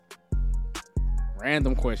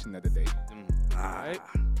Random question of the day. I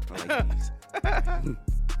like these.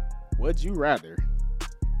 Would you rather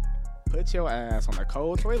put your ass on a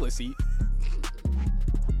cold toilet seat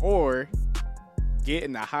or get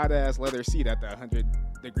in a hot ass leather seat at the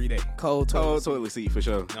 100-degree day? Cold Toilet seat for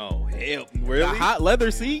sure. No, hell, The really? hot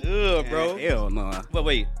leather seat? Ugh, bro. Hell no. But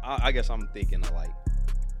wait, I guess I'm thinking of like,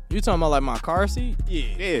 You talking about like my car seat?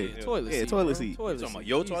 Yeah. Toilet seat. toilet bro. seat. Toilet you talking about seat.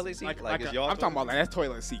 your Easy. toilet seat? Like it's your I'm talking about like that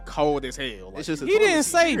toilet seat cold as hell. Like, It's just a He toilet didn't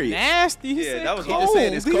seat, say period. nasty. He said that was- he cold. just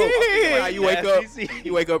said it's cold. Yeah. How you wake up? Nasty seat.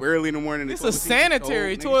 You wake up early in the morning. the It's a toilet seat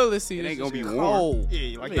sanitary cold, nigga. toilet seat. It ain't It's gonna be just warm. cold.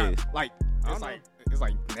 yeah, like Yeah. it's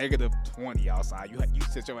like negative 20 outside. You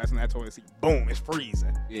sit your ass in that toilet seat. Boom, it's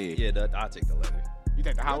freezing. Yeah. Yeah, I'll take the leather. You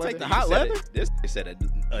take the hot I'll leather? take the hot leather? This they said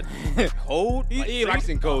a cold, like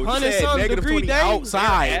freezing cold. 100-something negative degree 20 day.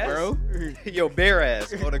 outside, Ass? bro. Your bare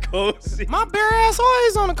ass on a cold seat. My bare ass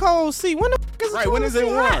always on a cold seat. When the f*** is the Right, when toilet is it seat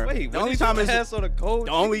hot? warm? Wait, The only time is it's ass on a cold.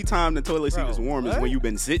 the only time the toilet seat Bro, is warm is what? when you've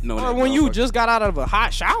been sitting on it. Or when you just got out of a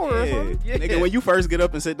hot shower or Yeah. something. Yeah. Nigga, when you first get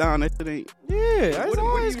up and sit down, that shit ain't Yeah, it's What are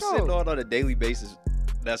always you cold. sitting on a daily basis?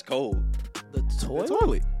 That's cold. The the toilet?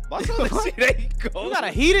 toilet. My toilet seat ain't cold. You got a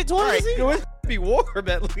heated toilet seat? It be warm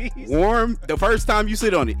at least. Warm the first time you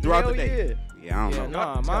sit on it throughout Hell the day. Yeah, I don't Yeah, know.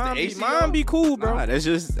 nah, Got the mine, AC mine on? be cool, bro. Nah, that's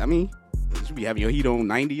just, I mean, you should be having your heat on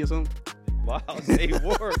 90 or something. My house ain't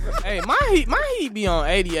warm. Bro. Hey, my heat be on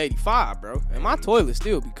 80, 85, bro. And my toilet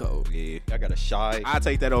still be cold. Yeah. I got a shy. I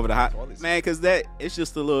take that over the hot Toilet seat. man, cause that it's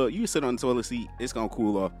just a little. You sit on the toilet seat, it's gonna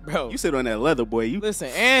cool off. Bro. You sit on that leather, boy. You Listen,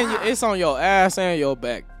 and it's on your ass and your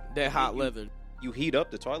back. That hot leather. You heat up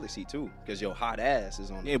the toilet seat too, because your hot ass is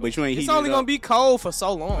on. yeah, but you ain't It's heating only it gonna up. be cold for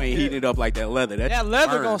so long. You ain't heating it up like that leather. That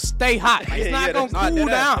leather burns. gonna stay hot. Like, it's Yeah, not yeah, gonna that's cool not-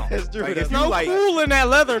 down. That's true. Like, That's if No you like- cooling that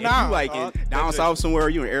leather If down. you like dog. it down south somewhere,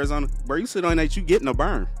 you in Arizona, bro. You sit on that, you getting a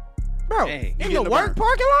burn. Bro, Dang. in You the getting a work burn.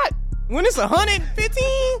 parking lot, when it's 115,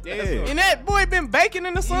 Yeah. and that boy been baking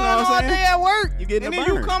in the sun know what I'm all saying? day at work, You getting and a then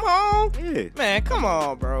you burn. come home, Yeah. man, come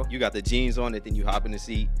on, bro. You got the jeans on it, then you hop in the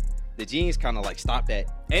seat. The jeans kind of like stop that.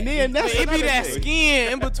 And then that's It be another that thing.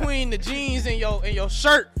 skin in between the jeans and your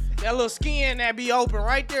shirt. That little skin that be open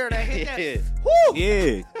right there. That hit that. Yeah. Whoo!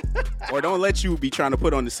 Yeah. Or don't let you be trying to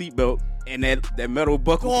put on the seatbelt and that metal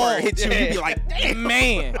buckle part hits you. You be like, damn.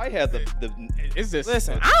 Man, I had the It's just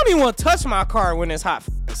listen, I don't even want to touch my car when it's hot.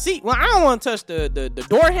 Seat, well, I don't want to touch the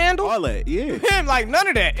door handle. All that, yeah. Like none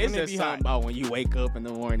of that. It's And it just be something hot. about when you wake up in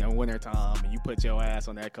the morning in wintertime and you put your ass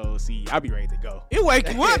on that cold seat. I'll be ready to go. It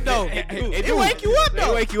wake you up though. It wake you up They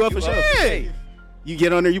though. wake you up for sure. Yeah. You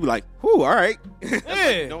get on there, you be like, whew, all right.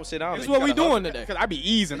 Yeah. don't sit down. That's then what you we gotta doing hug. today. Cause I be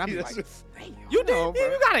easing. I be Yes. like, damn. You did.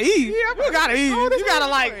 You gotta eat. You gotta eat. You gotta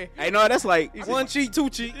like Hey, no, that's like, one cheek, two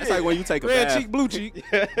cheek. that's like when you take a red bath. cheek, blue cheek.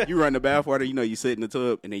 You run the bath water, you know, you sit in the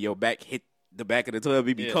tub, and then your back hit the back of the tub.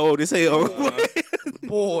 It be Yeah. cold as hell.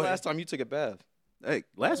 Boy. Last time you took a bath. Hey,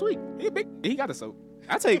 last week, He got a soap.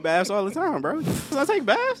 I take baths all the time, bro. I take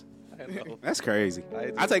baths? I don't know. That's crazy.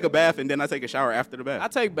 I- I take a bath and then I take a shower after the I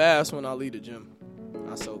bath. take baths when I leave the gym.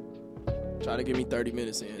 I soak. Try to get me 30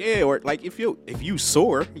 minutes in. Yeah, or like if you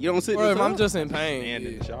sore, you don't sit Or in if the tub. I'm just in pain. And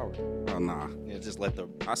in the shower. Oh, nah. Yeah, just let the.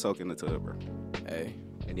 I soak in the tub, bro. Hey.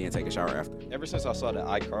 And then take a shower after. Ever since I saw the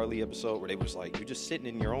iCarly episode where they was like, you're just sitting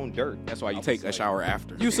in your own dirt. That's why I you was take a like, shower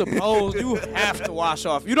after. You have to wash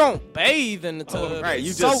off. You don't bathe in the tub. Right,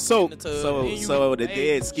 you soak just soak in the tub, so then you so the bathe,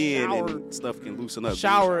 dead skin shower, and stuff can loosen up.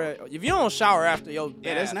 shower. If you don't shower after your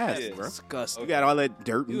Yeah, that's bath, nasty, Yeah. bro. disgusting. You got all that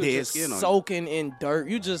dirt and You dead just skin on soaking in dirt.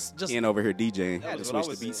 You just Ken over here DJing. That Had to was what I switch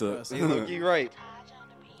was the beats saying. up. Yeah, You look, you right.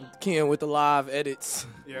 Ken with the live edits.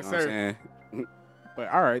 Yes, You know what I'm sir. saying? But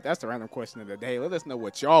all right, that's the random question of the day. Let us know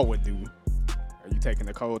what y'all would do. Are you taking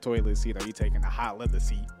the cold toilet seat? Or are you taking the hot leather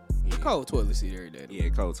seat? The cold toilet seat every day. Yeah,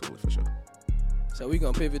 cold toilet for sure. So we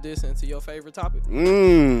gonna pivot this into your favorite topic.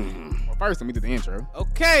 Well, first, let me do the intro.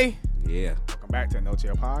 Okay. Yeah. Welcome back to No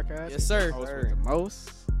Chill Podcast. Yes, sir. Host with the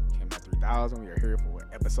most. Came at 3000. We are here for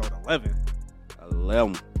episode 11.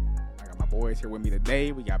 11. I got my boys here with me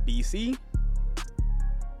today. We got BC.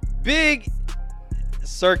 Big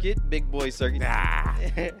circuit, big boy circuit.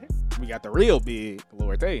 We got the real big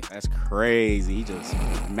Lord Tay. That's crazy. He just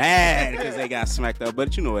mad because they got smacked up.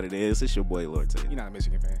 But you know what it is. It's your boy, Lord T. You're not a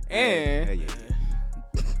Michigan fan. And Yeah.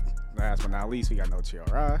 Last but not least, we got No Chill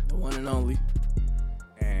Rye. the one and only.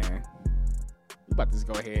 And we about to just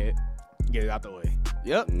go ahead and get it out the way.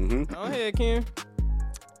 Yep. Mm-hmm. Go ahead, Ken.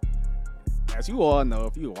 As you all know,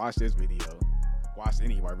 if you watch this video, watch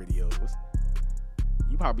any of our videos,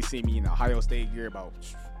 you probably see me in Ohio State gear about,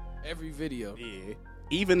 Every video. yeah.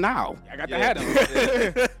 even now. I got the hat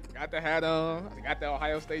on. Got the hat on. I got the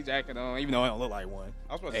Ohio State jacket on, even though I don't look like one.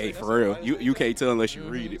 I was about to Hey, say, that's for real, Ohio you State. you can't tell unless you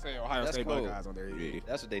read You it. say Ohio That's State cool. Buckeyes on there. Yeah.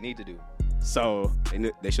 That's what they need to do. So,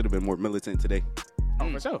 They should have been more militant today.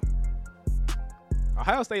 for sure.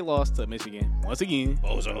 Ohio State lost to Michigan once again.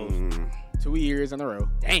 Mm, 2 years in a row.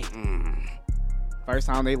 Dang. mm. First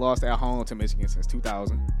time they lost at home to Michigan since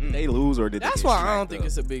 2000. Did they lose or did That's they why get I don't smacked think up?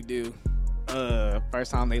 it's a big deal.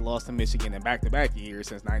 First time they lost to Michigan in back-to-back years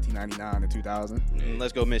since 1999 and 2000.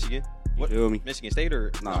 Let's go Michigan. You feel me? Michigan State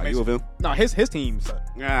or Nah, you of him? No, his team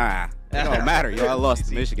sucked. Nah, it don't matter. Y'all lost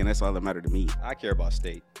to Michigan. That's all that mattered to me. I care about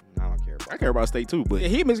State. I don't care I about. care about State too, but Yeah,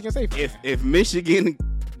 he Michigan State fan. if Michigan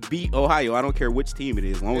beat Ohio, I don't care which team it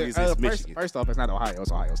is, as long as it's Michigan. First off, it's not Ohio.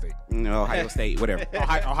 It's Ohio State. No, Ohio State, whatever.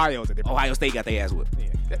 Ohio's a different. Ohio State got their ass whipped.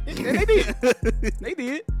 Yeah. They did. They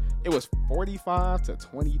did. It was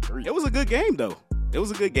 45-23. It was a good game though. It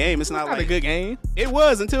was a good game. It's not not like a good game. It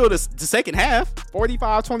was until the second half.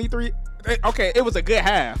 45-23. Okay, it was a good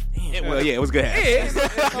half. It was a good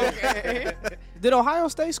half. Okay. Did Ohio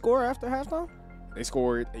State score after halftime? They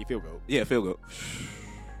scored a field goal. Yeah, field goal.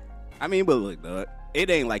 I mean, but look, dog, it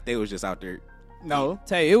ain't like they was just out there. No.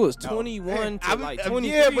 Tay, it was No. 21 to I'm- like yeah,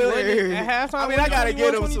 23 but- wasn't it? At halftime. I mean, I gotta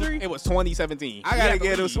get them some- 23. It was 2017. I gotta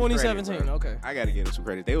get them some credit, 2017. bro. Okay. I gotta give them some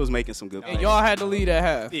credit. They was making some good And plays. y'all had to lead at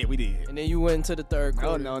half. Yeah, we did. And then you went into the third No,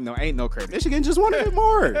 quarter. no, ain't no credit. Michigan just wanted it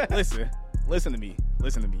more. Listen to me.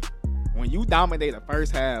 When you dominate the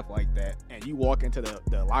first half like that, and you walk into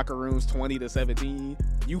the locker rooms 20-17,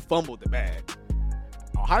 you fumbled the bag.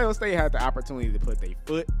 Ohio State had the opportunity to put their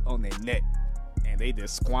foot on their neck, and they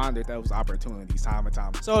just squandered those opportunities time and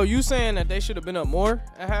time. So you saying that they should have been up more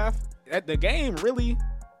at half? At the game, really,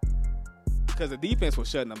 because the defense was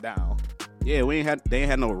shutting them down. Yeah, they ain't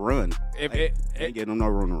had no run. If They ain't getting them no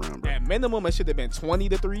run around, bro. at minimum, it should have been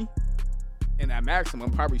 20-3, and at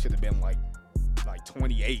maximum, probably should have been like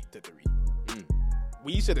 28-3.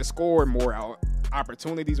 We should have scored more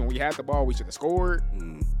opportunities when we had the ball. We should have scored,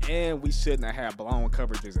 and we shouldn't have had blown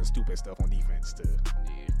coverages and stupid stuff on defense to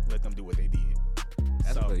let them do what they did.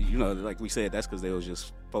 But, like we said, that's because they was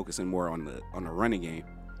just focusing more on the running game.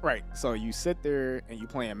 Right. So you sit there and you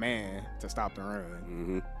playing man to stop the run,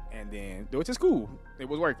 Mm-hmm. and then which is cool. It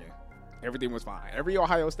was working. Everything was fine. Every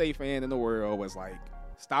Ohio State fan in the world was like,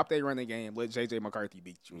 "Stop their running game. Let J.J. McCarthy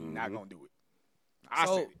beat you. You're not gonna do it." I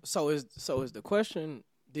said, So is the question?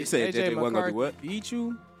 Did said JJ JJ wasn't gonna do McCarthy what? beat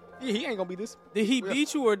you? "Yeah, he ain't gonna beat this." Did he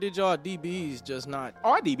beat you, or did y'all DBs just not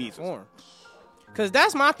Our DBs was perform? Because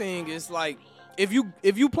that's my thing. Is like if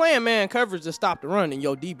you playing man coverage to stop the run, then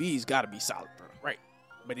your DBs got to be solid, bro. right,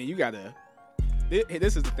 but then you gotta.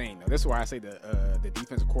 This is the thing, though. This is why I say the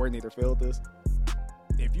defensive coordinator failed this.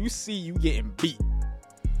 If you see you getting beat,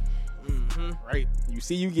 right? You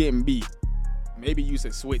see you getting beat. Maybe you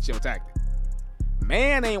should switch your tactic.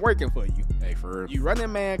 Man ain't working for you. Hey, for real. You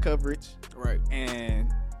running man coverage, Right.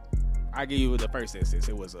 and I give you the first instance.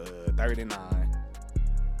 It was a 3rd and 9,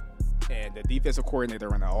 and the defensive coordinator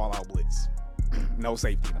ran an all-out blitz, no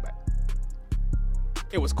safety in the back.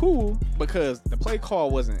 It was cool because the play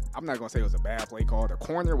call wasn't. I'm not gonna say it was a bad play call. The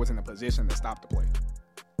corner was in a position to stop the play.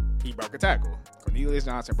 He broke a tackle. Cornelius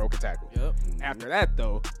Johnson broke a tackle. Yep. After that,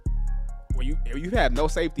 though, when you have no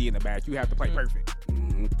safety in the back, you have to play perfect.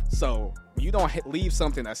 Mm-hmm. So when you don't leave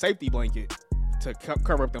something a safety blanket to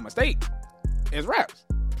cover up the mistake, it's wraps.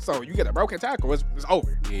 So you get a broken tackle, it's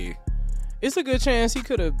over. Yeah. It's a good chance he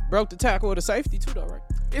could have broke the tackle with a safety too, though, right?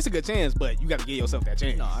 It's a good chance, but you got to give yourself that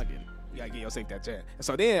chance. No, I get it. You got to give yourself that chance. And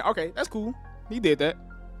so then, okay, that's cool. He did that.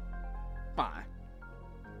 Fine.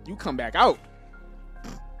 You come back out.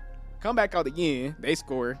 Come back out again. They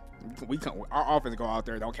score. Our offense go out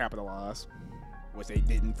there, don't capitalize, which they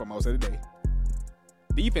didn't for most of the day.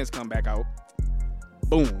 Defense come back out.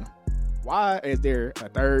 Boom. Why is there a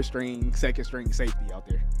 3rd string, 2nd string safety out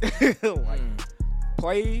there?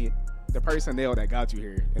 Play the personnel that got you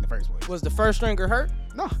here in the first place. Was the first stringer hurt?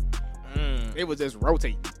 No. It was just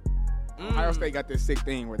rotating. Ohio State got this sick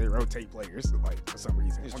thing where they rotate players, like, for some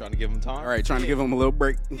reason. He's trying to give him time. All right, trying to give them a little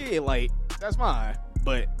break. Yeah, like, that's fine.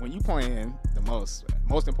 But when you playing the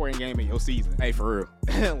most important game in your season, Hey, for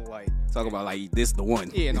real. like, Talk about like this the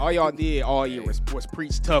one. yeah, and all y'all did all year was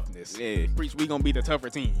preach toughness. Yeah. Preach we gonna be the tougher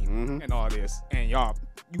team Mhm. and all this. And y'all,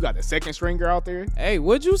 you got the 2nd stringer out there. Hey,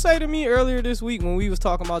 what'd you say to me earlier this week when we was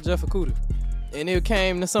talking about Jeff Okudah? And it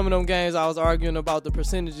came to some of them games I was arguing about the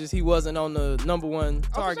percentages he wasn't on the number 1 for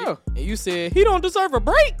target. sure. And you said he don't deserve a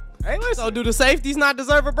break. Hey, listen. So do the safeties not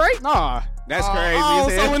deserve a break? Nah. That's crazy. Oh,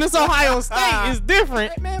 as hell. so when it's Ohio State, it's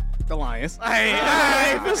different. Man, the Lions.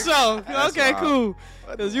 Hey, for sure. That's Okay, wild. cool.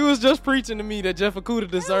 Because you was just preaching to me that Jeff Okuda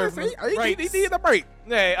deserved He breaks. needed a break.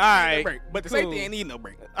 Hey, all He needed a right. break. But the Cool. safety ain't need no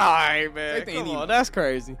break. All right, man. Safety ain't Come on, even- that's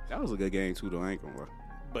crazy. That was a good game too, though. I ain't gonna lie.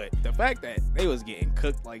 But the fact that they was getting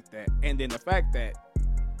cooked like that, and then the fact that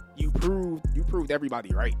you proved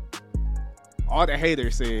everybody right. All the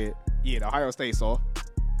haters said, yeah, the Ohio State soft.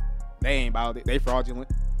 They ain't about it. They fraudulent.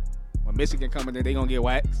 When Michigan come in there, they gonna get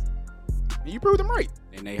waxed. And you proved them right.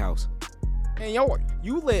 In their house. And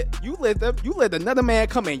you let another man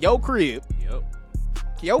come in your crib, Yep.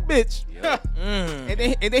 your bitch,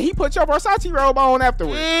 Mm. and then he put your Versace robe on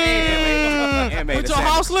afterwards. And made With a your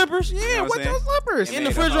sandwich. house slippers? You know Yeah, what with I'm your saying? slippers. In the made a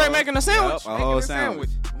refrigerator whole- making a sandwich? Yup, a whole Making a sandwich.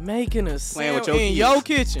 Making a Playing sandwich with your in kids. your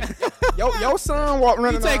kitchen. Your son walk You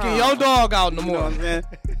running taking around. your dog out in the You know what I'm morning.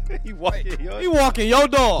 saying? You walking, You walking your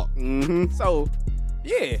dog. Mm-hmm. So,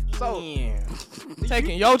 yeah. So, Yeah.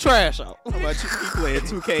 Taking your trash out. How about you playing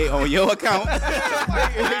 2K on your account?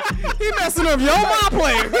 He messing up your my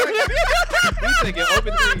player. You taking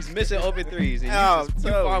open threes, missing open threes, and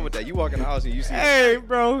you fine with that. You walk in the house and you see. Hey,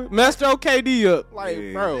 bro. Messed your KD up. like,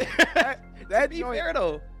 Yeah. bro, That that be joint, fair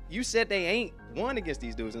though. You said they ain't won against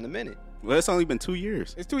these dudes in a minute. Well, it's only been 2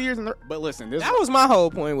 years. it's 2 years in the. But listen, That was my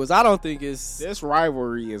whole point. Was I don't think it's. this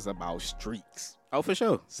rivalry is about streaks. Oh, for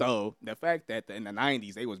sure. So the fact that in the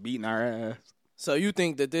 '90s they was beating our ass. So you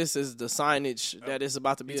think that this is the signage that it's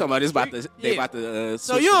about to be? You talking about this about to they Yeah. about to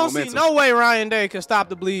So switch you the don't see momentum. no way Ryan Day can stop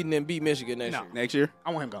the bleeding and beat Michigan next No. year. Next year? I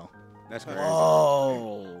want him gone. That's crazy.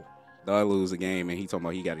 Oh. They'll lose a game, and he talking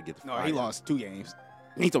about he got to get the No, fire. he lost 2 games.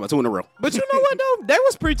 He talking about 2 in a row. But you know what though? They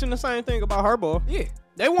was preaching the same thing about Harbaugh. Yeah.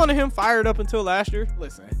 They wanted him fired up until last year.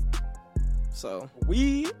 Listen, So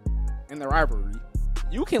we in the rivalry,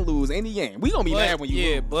 you can lose any game. We gonna be mad when you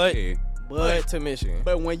yeah, lose. but Yeah. but to Michigan.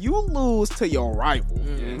 But when you lose to your rival,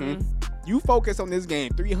 Mhm. you focus on this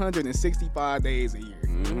game 365 days a year.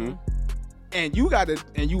 Mm-hmm. And you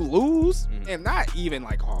lose, Mhm. and not even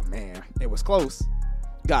like, oh man, it was close.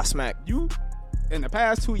 Got smacked. You in the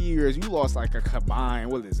past 2 years, you lost like a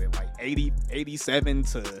combined, what is it, like 87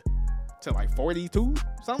 to like 42,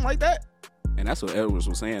 something like that. And that's what Edwards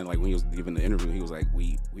was saying. Like when he was giving the interview, he was like,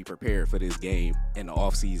 "We prepared for this game in the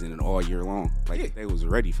off season and all year long. Like Yeah. they was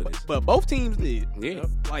ready for this." But both teams did. Yeah.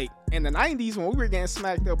 Like in the 90s when we were getting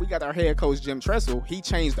smacked up, we got our head coach Jim Tressel. He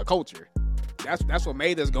changed the culture. That's what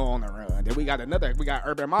made us go on the run. Then we got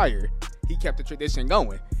Urban Meyer. He kept the tradition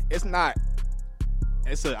going.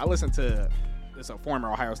 I listened to a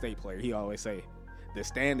former Ohio State player. He always say, the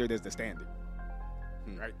standard is the standard.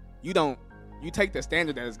 Right? You take the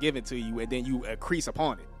standard that is given to you and then you increase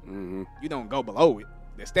upon it. Mm-hmm. You don't go below it.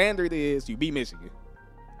 The standard is you beat Michigan.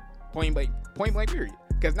 Point blank period.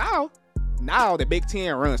 Because now the Big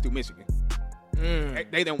Ten runs through Michigan.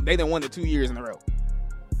 They done won it 2 years in a row.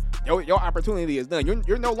 Your opportunity is done.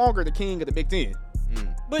 You're no longer the king of the Big Ten.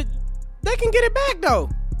 But they can get it back though.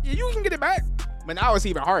 Yeah, you can get it back, but now it's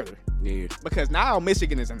even harder Yeah. because now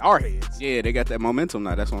Michigan is in our heads. Yeah, they got that momentum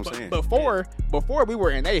now. That's what I'm saying. Before we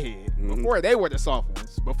were in their head, Mhm. before they were the soft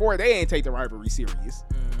ones, before they ain't take the rivalry serious,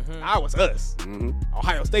 now it's us. Mm-hmm.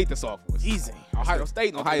 Ohio State the soft ones. Easy. Ohio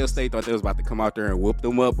State Thought they was about to come out there and whoop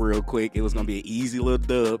them up real quick. It was gonna be an easy little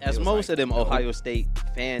dub. As It was most like, of them Ohio State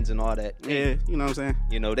fans and all that. Yeah, you know what I'm saying.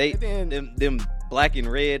 You know, they And then- them black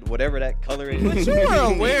and red, whatever that color is. But you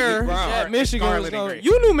were aware Brown. that Michigan was Scarlet and going. gray.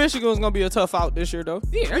 You knew Michigan was going to be a tough out this year, though.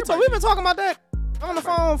 Yeah, So we've been talking about that on the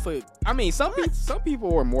phone for. I mean, some people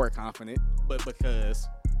were more confident, but because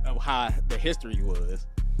of how the history was,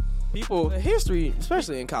 people The history,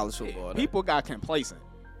 especially in college football. people got complacent,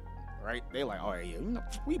 right? They like, oh yeah,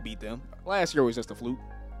 we beat them. Last year was just a fluke,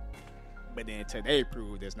 but then today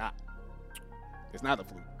proved it's not. It's not a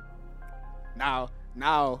fluke. Now,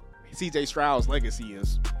 C.J. Stroud's legacy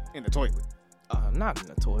is in the toilet. Not in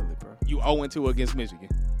the toilet, bro. You 0-2 against Michigan.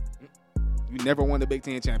 You never won the Big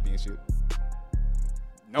Ten championship.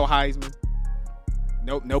 No Heisman.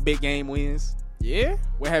 No big game wins. Yeah?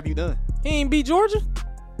 What have you done? He ain't beat Georgia?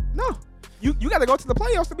 No. You got to go to the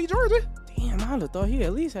playoffs to beat Georgia. Damn, I would have thought he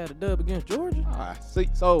at least had a dub against Georgia. See,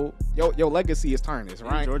 so your legacy is tarnished,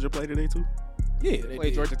 right? Georgia played today too. Yeah, They they played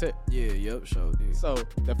did. Georgia Tech. Yeah, yep, sure did. So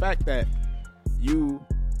the fact that your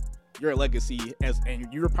legacy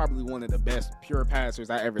and you're probably one of the best pure passers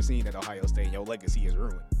I ever seen at Ohio State. Your legacy is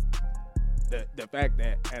ruined. The fact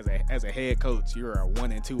that as a head coach you're a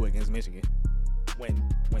 1-2 against Michigan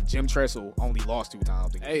when Jim Tressel only lost 2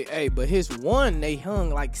 times. Hey, but his one, they hung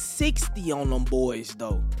like 60 on them boys,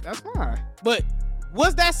 though. That's fine. But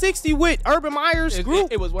Was that 60 with Urban Meyer's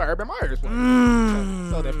group? It was what Urban Myers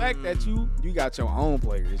was. So the fact that you got your own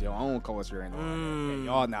players, your own culture, and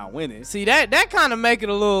y'all not winning. See, that kind of make it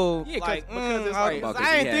a little because it's like,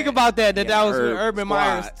 I didn't think about that was with Urban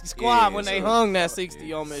Meyer's squad when they hung that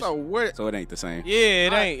 60 on Mitchell. So what? So it ain't the same. Yeah,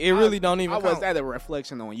 it ain't. It really don't even. How count. was that a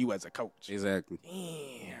reflection on you as a coach? Exactly.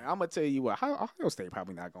 Damn, I'm gonna tell you what. Ohio State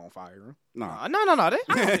probably not gonna fire him. No. I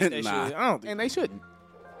don't think they should. I don't think and they shouldn't.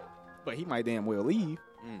 But he might damn well leave.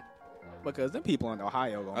 Because them people in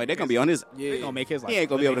Ohio gonna they're gonna be on his. Yeah, they gonna make his life. He ain't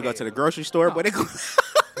gonna be able to go to the grocery store, but they gonna.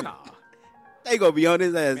 Nah. They gonna be on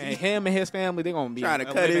his ass. And him and his family, they gonna be trying to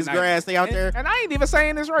cut his grass. They out there. And I ain't even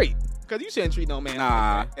saying this right. Because you shouldn't treat no man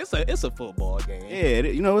Nah. like that. It's a football game. Yeah,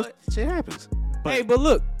 you know, shit happens. Hey, but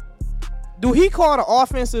look, do he call the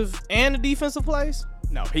offensive and the defensive plays?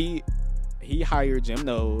 No, he hired Jim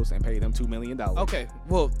Knowles and paid him $2 million. Okay,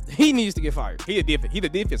 well, he needs to get fired. He the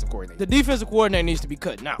defensive coordinator. The defensive coordinator needs to be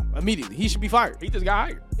cut now, immediately. He should be fired. He just got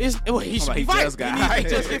hired. He should be fired. Just got hired. He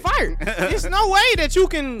just get fired. There's no way that you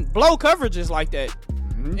can blow coverages like that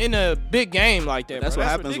in a big game like that. That's bro.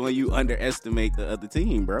 what happens when you underestimate the other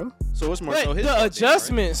team, bro. So it's more But so his the fault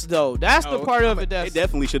adjustments, though, that's the part of it that's... It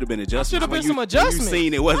definitely should have been adjustments. Should have been When some you adjustments.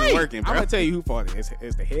 seen it wasn't Right. working, bro. I'm gonna tell you who fault it is.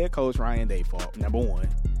 It's the head coach Ryan Day fault. Number one,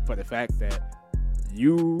 for the fact that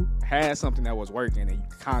you had something that was working and you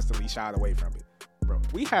constantly shied away from it, bro.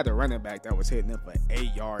 We had a running back that was hitting them for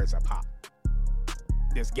 8 yards a pop,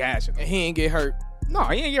 just gashing them. And he ain't get hurt. No,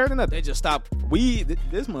 he ain't heard nothing. They just stopped.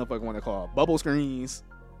 This motherfucker want to call bubble screens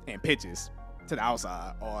and pitches to the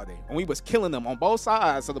outside all day. And we was killing them on both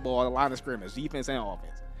sides of the ball, the line of scrimmage, defense and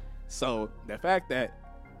offense. So the fact that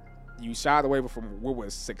you shied away from what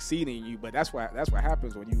was succeeding you, but that's what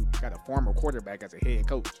happens when you got a former quarterback as a head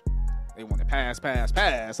coach. They want to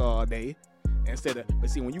pass all day instead of. But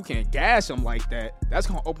see, when you can't gash them like that, that's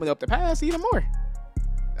gonna open up the pass even more.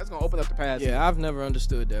 That's gonna open up the pass. Yeah, I've never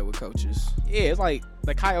understood that with coaches. Yeah, it's like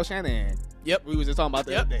the Kyle Shanahan. Yep. We was just talking about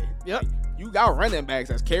the other day. Yep. Like, you got running backs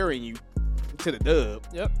that's carrying you to the dub.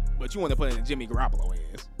 Yep. But you want to put it in Jimmy Garoppolo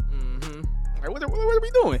hands. Mm-hmm. Like, what are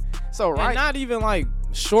we doing? So And right, not even like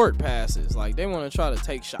short passes. Like they want to try to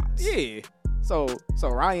take shots. yeah. So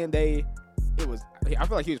Ryan Day, I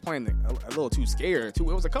feel like he was playing a little too scared too.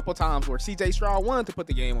 It was a couple times where C.J. Stroud wanted to put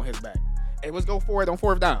the game on his back. Hey, let's go for it on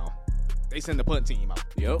fourth down. They send the punt team out.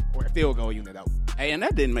 Yep. Or a field goal unit out. Hey, and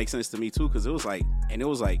that didn't make sense to me too, because it was like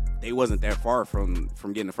they wasn't that far from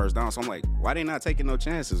getting the first down. So I'm like, why they not taking no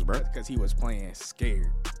chances, bro? Because he was playing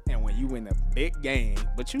scared. And when you win a big game,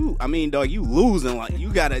 But you losing, like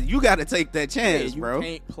you gotta take that chance, you bro.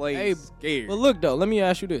 can't play scared. But look though, let me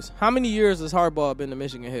ask you this: how many years has Harbaugh been the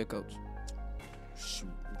Michigan head coach? Shoot,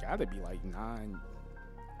 gotta be like 9.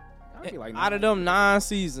 Gotta be like Out of them 9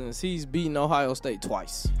 seasons, he's beaten Ohio State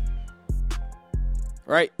twice.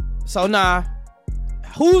 Right? So now,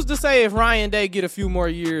 who's to say if Ryan Day get a few more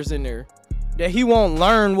years in there that he won't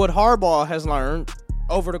learn what Harbaugh has learned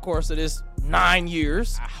over the course of this 9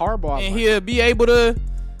 years, Harbaugh, and he'll be able to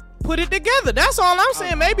put it together? That's all I'm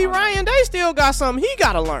saying. Maybe Ryan Day still got something he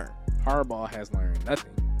got to learn. Harbaugh has learned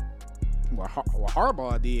nothing. What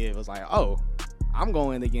Harbaugh did was like, oh, I'm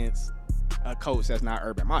going against a coach that's not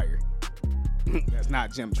Urban Meyer. That's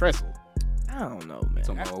not Jim Tressel. I don't know, man.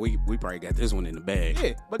 So we probably got this one in the bag.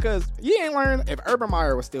 Yeah, because you ain't learned. If Urban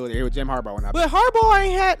Meyer was still there, Jim Harbaugh would not. But Harbaugh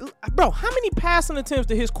ain't had, bro, how many passing attempts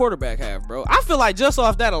did his quarterback have, bro? I feel like just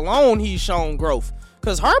off that alone, he's shown growth.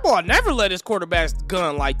 Because Harbaugh never let his quarterbacks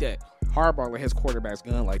gun like that. Harbaugh let his quarterbacks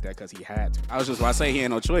gun like that because he had to. I was just about to say he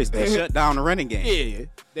had no choice. They shut down the running game.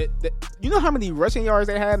 Yeah. You know how many rushing yards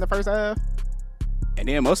they had in the first half? And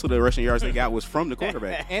then most of the rushing yards they got was from the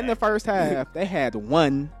quarterback. In the first half, they had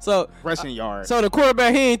 1 rushing yard. So the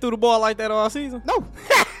quarterback, he ain't threw the ball like that all season? No.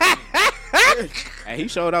 And he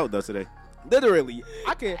showed out though today. Literally.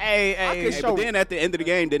 I could Hey, show. but then at the end of the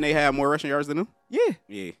game, didn't they have more rushing yards than him? Yeah.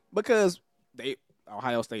 Yeah. Because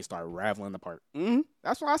Ohio State started raveling apart. Mm-hmm.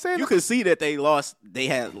 That's what I said. You could see that they lost. They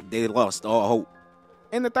lost all hope.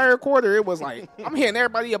 In the third quarter, it was like, I'm hitting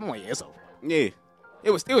everybody up. I'm like, it's over. Yeah. It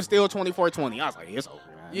was still 24-20. I was like, it's over,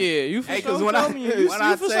 man. Yeah, you for Hey, sure because when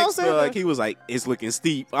I for sure text said that. he was like, it's looking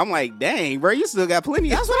steep. I'm like, dang, bro, you still got plenty.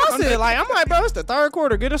 That's what I said. Like, I'm like, bro, it's the third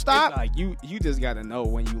quarter. Get a It's stop. like you just gotta know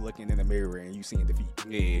when you looking in the mirror and you seeing defeat.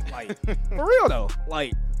 Yeah. Like for real though.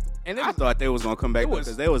 Like, and it I was, thought they was gonna come back it was-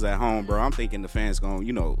 because they was at home, bro. I'm thinking the fans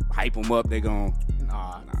gonna, hype them up. They gonna.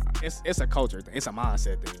 nah. It's a culture thing. It's a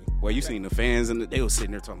mindset thing. Well, you seen the fans and they was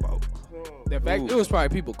sitting there talking about. The fact It was probably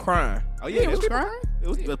people crying. Oh yeah, it was crying.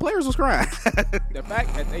 The players was crying. the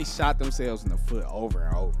fact that they shot themselves in the foot over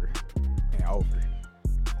and over and over.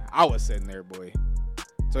 I was sitting there, boy.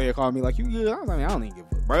 So he called me like, you good? I was like, I don't even give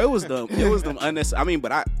a fuck. Bro, it was them unnecessary. I mean,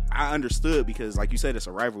 but I understood because, like you said, it's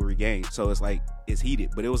a rivalry game, so it's like it's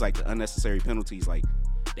heated. But it was like the unnecessary penalties, like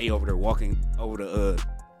they over there walking over the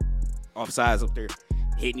offsides up there,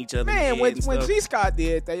 hitting each other. Man, when G. Scott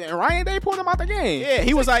did that, and Ryan Day pulled him out the game. Yeah,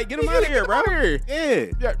 he was like, get him out of here, bro.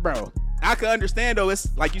 Yeah, bro. I could understand though. It's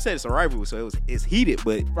like you said, it's a rivalry, so it's heated,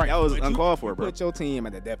 but that was uncalled for, bro. Put your team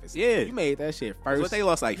at the deficit. Yeah, you made that shit first. What they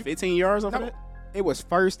lost like 15 yards off of that? It was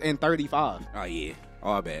 1st and 35. Oh yeah,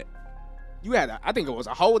 all bad. You had I think it was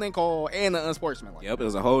a holding call and an unsportsmanlike. Yep, it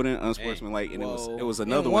was a holding, unsportsmanlike, and it was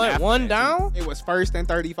another one down. It was 1st and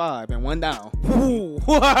 35 and 1 down.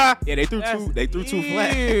 Yeah, they threw two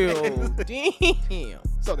flat. Damn.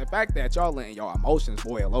 So the fact that y'all letting y'all emotions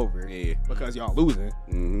boil over, because y'all losing,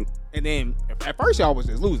 and then at first y'all was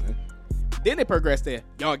just losing, then it progressed to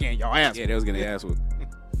y'all getting y'all ass. Yeah, they was getting ass whooped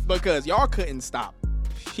because y'all couldn't stop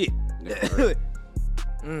shit.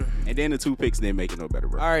 And then the 2 picks didn't make it no better,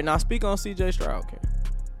 bro. All right, now speak on C.J. Stroud, Ken.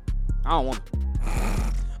 I don't want to.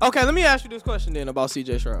 Okay, let me ask you this question then about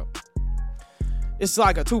C.J. Stroud. It's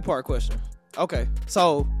like a 2-part question. Okay,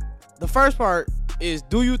 so the first part is,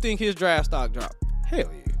 do you think his draft stock dropped?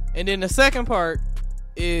 Hell yeah. And then the second part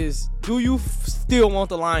is, do you still want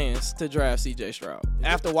the Lions to draft C.J. Stroud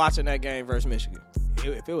after watching that game versus Michigan?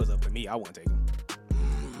 If it was up to me, I wouldn't take him.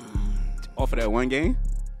 Off of that one game?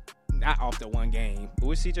 Not off the one game.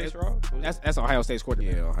 Who is C.J. Stroud? That's Ohio State's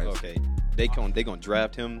quarterback. Yeah, Ohio State. Okay. They gonna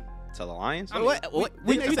draft him to the Lions? I mean, what?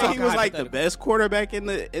 Didn't you think he was like the best quarterback in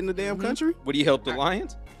the damn country? Would he help the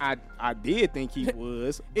Lions? I did think he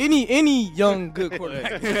was. Any young good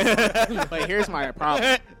quarterback. But here's my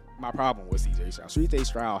problem. My problem with C.J. Stroud. C.J.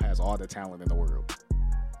 Stroud has all the talent in the world.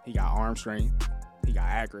 He got arm strength. He got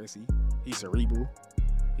accuracy. He's cerebral.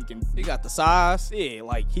 He got the size. Yeah,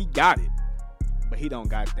 like he got it. But he don't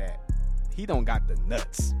got that. He don't got the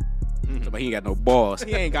nuts. But he ain't got no balls.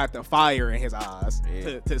 He ain't got the fire in his eyes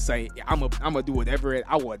to say, I'm gonna do whatever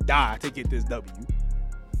I will die to get this W.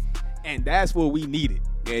 And that's what we needed.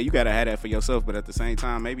 Yeah, you gotta have that for yourself, but at the same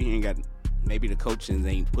time, maybe he ain't got. Maybe the coaches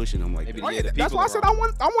ain't pushing him like that. That's why I said I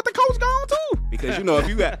want the coach gone too. Because you know if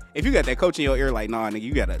you got that coach in your ear, like nah, nigga,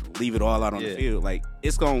 you gotta leave it all out on the field. Like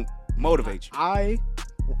it's gonna motivate you.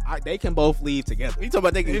 They can both leave together. You talking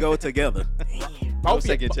about they can go together? Both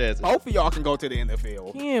of y'all can go to the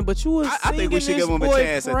NFL. Yeah, but you was I think we should give him a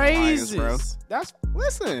chance at the Lions, bro.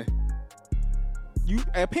 Listen.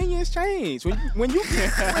 Opinions change when you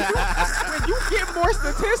get more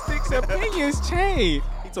statistics. Opinions change.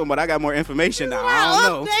 He talking about I got more information now. I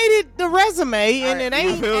don't know. Updated the resume and it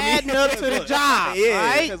ain't adding up to the job.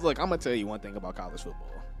 Yeah, because look, I'm gonna tell you one thing about college football.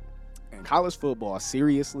 In college football,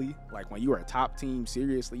 seriously, like when you are a top team,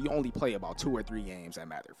 seriously, you only play about 2 or 3 games that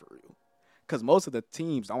matter for real. Because most of the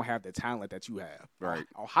teams don't have the talent that you have. Right.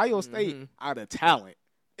 Ohio State, out of talent,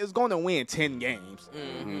 is going to win 10 games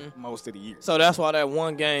most of the year. So that's why that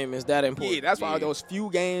one game is that important. Yeah, that's why those few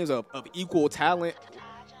games of equal talent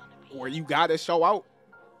where you got to show out,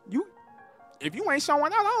 if you ain't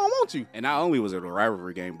showing out, I don't want you. And not only was it a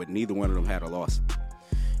rivalry game, but neither one of them had a loss.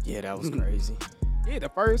 Yeah, that was crazy. Yeah,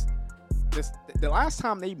 the last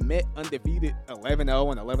time they met undefeated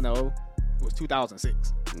 11-0 and 11-0 was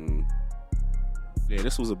 2006. Yeah,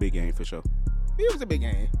 this was a big game for sure. It was a big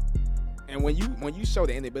game. And when you show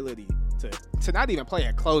the inability to not even play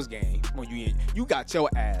a close game, when you got your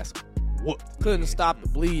ass whooped. Couldn't stop the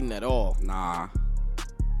bleeding at all. Nah.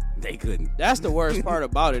 They couldn't. That's the worst part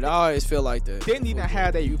about it. I always feel like that. Didn't even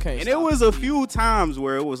have that. You can't. And it was a few times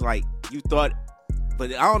where it was like you thought,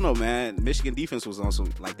 but I don't know, man. Michigan defense was on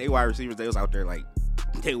some like they wide receivers. They was out there like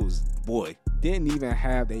they was boy. Didn't even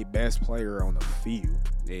have their best player on the field.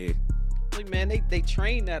 Yeah. Like man, they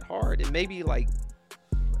trained that hard, and maybe like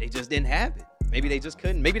they just didn't have it. Maybe they just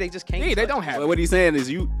couldn't. Maybe they just can't. Yeah, they don't have it. What he's saying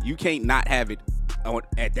is you can't not have it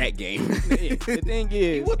at that game. The thing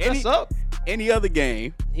is, he whooped us up. Any other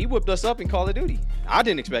game, he whipped us up in Call of Duty. I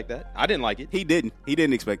didn't expect that. I didn't like it. He didn't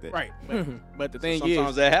expect that. Right. But the thing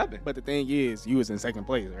sometimes that happened. But the thing is, you was in second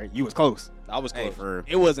place, right? You was close. I was close.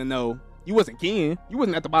 It wasn't you wasn't Ken. You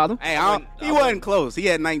wasn't at the bottom. Hey, he wasn't close. He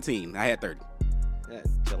had 19. I had 30. Yeah,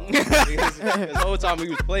 chill out. The whole time we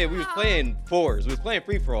was playing fours. We was playing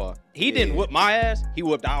free for all. He didn't whoop my ass. He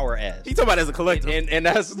whooped our ass. He talking about as a collective. And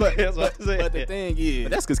that's what I said. But the thing is,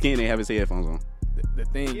 but that's because Ken didn't have his headphones on. The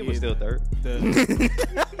thing he was still third.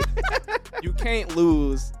 You can't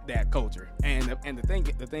lose that culture. And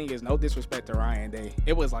the thing is, no disrespect to Ryan Day.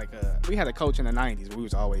 It was like we had a coach in the 90s where we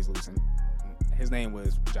was always losing. His name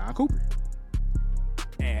was John Cooper.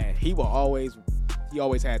 And he always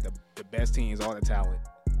had the best teams, all the talent,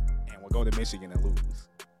 and would go to Michigan and lose.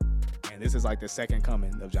 And and this is like the second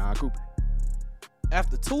coming of John Cooper.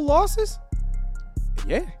 After 2 losses?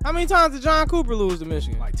 Yeah, How many times did John Cooper lose to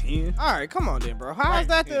Michigan? like 10. All right, come on then, bro. How is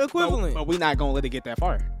that the equivalent? But we're not gonna let it get that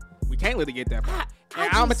far. We can't let it get that far. I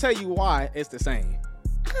And I'm gonna just- tell you why it's the same.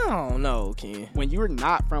 I don't know, Ken. When you're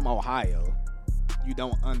not from Ohio, you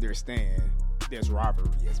don't understand this rivalry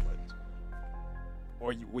as much.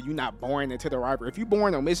 Or when you're not born into the rivalry. If you're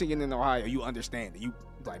born in Michigan and Ohio, you understand it. You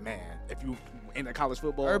like, man, if you into college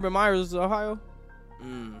football, Urban Myers is Ohio?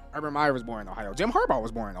 Urban Meyer was born in Ohio. Jim Harbaugh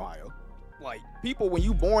was born in Ohio. Like, people, when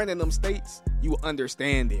you born in them states, you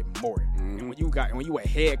understand it more. And when you a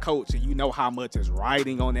head coach and you know how much is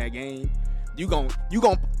riding on that game, you gon'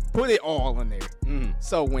 put it all in there.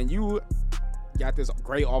 So when you got this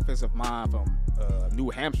great offensive mind from New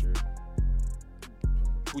Hampshire,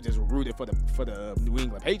 who just rooted for the New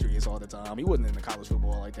England Patriots all the time, he wasn't into college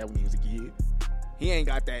football like that when he was a kid. He ain't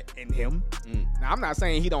got that in him. Now, I'm not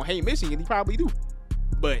saying he don't hate Michigan. He probably do.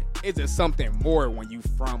 But it's just something more when you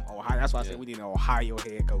from Ohio. That's why I said we need an Ohio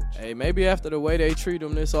head coach. Hey, maybe after the way they treat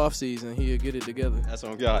him this offseason, he'll get it together. That's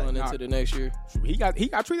on God. Going into the next year. He got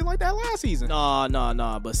treated like that last season.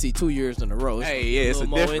 Nah. But see, 2 years in a row. Hey, yeah, it's a a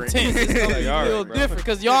little more different. intense. It's gonna be All a right, little bro. different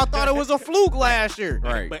because y'all thought it was a fluke last year.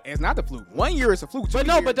 Right. But it's not the fluke. 1 year is a fluke. But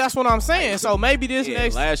no, but that's what I'm saying. So maybe this Yeah,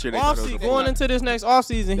 next last year they thought it was a offseason, fluke. going into this next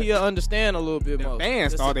offseason, he'll understand a little bit the more.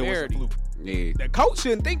 fans the thought it was a severity. fluke. Yeah. The coach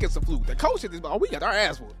shouldn't think it's a fluke. The coach should just, we got our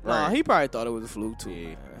ass whooped. Nah, he probably thought it was a fluke too. Yeah.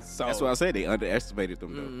 man. So That's what I said. They underestimated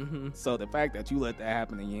them, though. Mm-hmm. So the fact that you let that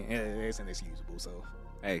happen again, it's inexcusable. So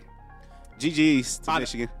Hey, GG's to by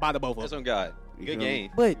Michigan. the both of That's them. on God. You Good feel me? game.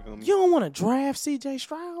 But feel me? you don't want to draft C.J.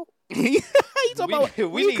 Stroud. You talking about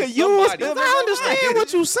we need could somebody. use I understand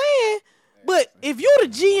what you're saying, but if you're the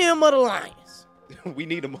GM of the Lions, we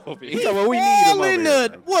need him over You here. talking about we need him fall in over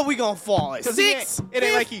the what we gonna fall at 'Cause 6? It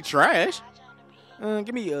ain't like he trash.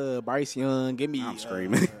 Give me Bryce Young. Give me. I'm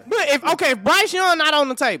screaming. But if Bryce Young not on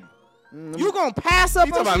the table, you gonna pass up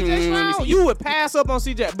You on talking about, C.J. Stroud? You would pass up on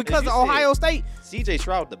C.J. because you of said- Ohio State, CJ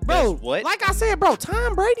Stroud, the best. bro. What? Like I said, bro,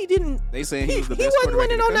 Tom Brady didn't. They saying He he was the he best wasn't quarterback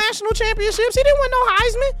winning in no the country. national championships. He didn't win no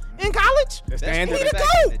Heisman in college. The standard. He the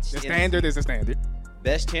quarterback GOAT. in The standard is the standard.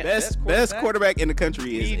 Best quarterback in the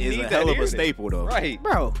country is need a that hell of here a then. staple, though. Right.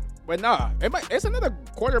 Bro, But nah, it's another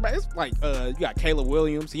quarterback. It's like you got Caleb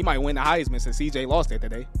Williams. He might win the Heisman since CJ lost it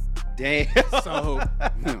today. Damn. So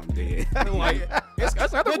I'm dead. like, it's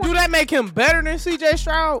another. but do that make him better than C.J.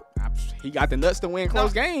 Stroud? He got the nuts to win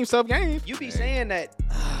close games, tough games. You be saying that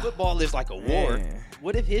football is like a war. Man.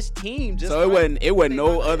 What if his team just? So it wasn't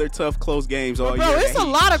no other tough close games all Bro, year. it's that a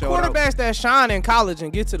he lot of showed out. quarterbacks that shine in college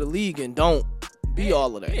and get to the league and don't be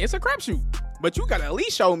all of that. It's a crapshoot. But you gotta at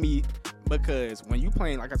least show me, because when you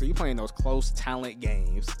playing, like I said, you playing those close talent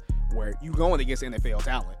games where you going against NFL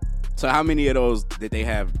talent. So how many of those did they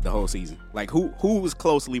have the whole season? Like who was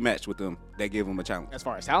closely matched with them that gave them a challenge? As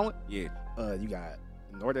far as talent, Yeah. you got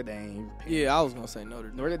Notre Dame, Yeah, I was gonna say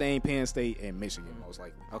Notre Dame, Penn State, and Michigan most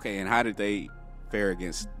likely. Okay, and how did they fare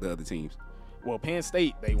against the other teams? Well, Penn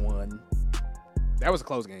State they won. That was a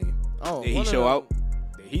close game. Oh, Did he one of show them- out?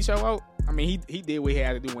 Did he show out? I mean, he did what he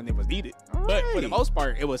had to do when it was needed. But for the most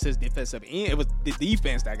part, it was his defensive end. It was the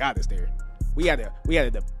defense that got us there. We had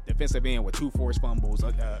a defensive end with 2 forced fumbles,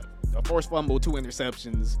 a forced fumble, 2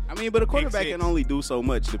 interceptions. I mean, but a quarterback Big can six. only do so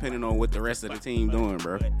much depending on what the rest of the team doing,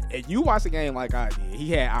 bro. But if you watch the game like I did,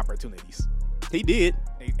 he had opportunities, He did.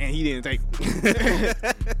 and he didn't take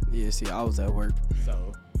them. Yeah, see, I was at work.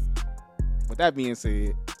 So, with that being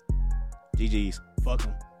said, GG's. fuck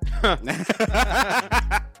him.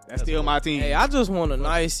 That's still my team. Hey, I just want a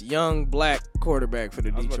nice young black quarterback for the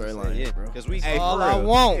I was about Detroit to say, Lions, yeah, bro. because we. Hey, All for I real.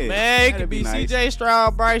 want, Yeah, man. It that'd could be be nice. C.J.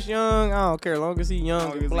 Stroud, Bryce Young. I don't care, long as he young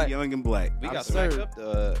Long and as black. he young and black. We got Yes, smacked sir.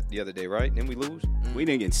 up the other day, right? Then we lose. We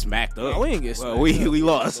didn't get smacked up. No, we didn't get Well, smacked we up. we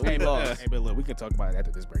lost. We lost. Hey, but look, we can talk about it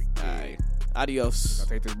after this break. All right. Adios. I'll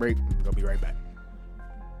take this break. I'm gonna be right back.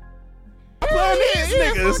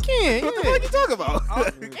 Niggas. What the fuck you talking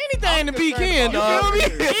about? Anything to be Ken, dog.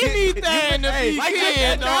 Anything to be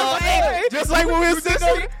Ken, dog. Just like when we were sitting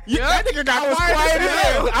there, that nigga got quiet as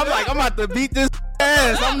hell. I'm like, I'm about to beat this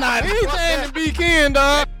ass. I'm not Anything to be Ken,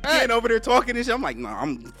 dog. getting over there talking and shit. I'm like, nah,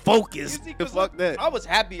 I'm focused. Fuck that. I was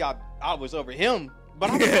happy I was over him, but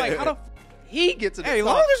I was like, how the he get to the Hey, top?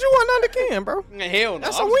 long as you wasn't under Ken, bro. Hell no.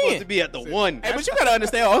 That's I'm a win. supposed to be at the 1. Hey, but you gotta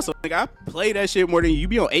understand also, nigga, I play that shit more than you. You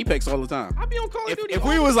be on Apex all the time. I be on Call of Duty. If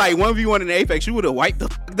we was like 1v1 in Apex, you would have wiped the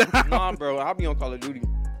fuck down. Nah, bro, I'll be on Call of Duty.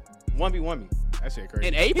 1v1 me. That shit crazy.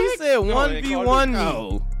 In He Apex? said No, 1v1 me.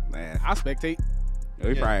 No. Man. I spectate.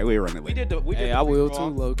 We run it We did the. We did Hey, the I will free-for-all.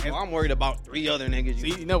 too, low-key. Well, I'm worried about 3 other niggas.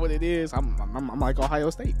 See, you know what it is? I'm like Ohio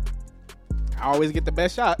State. I always get the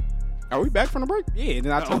best shot. Are we back from the break? Yeah, and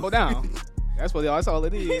then I tumble down. That's all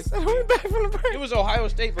it is. We back from the break. It was Ohio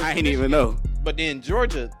State versus I ain't Michigan, even know. But then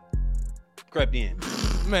Georgia crept in.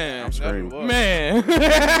 Man, I'm screaming. man,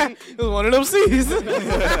 it was one of them seasons.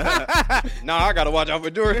 Nah, I gotta watch out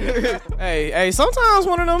for Georgia. hey, sometimes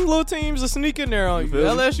one of them little teams will sneak in there on you.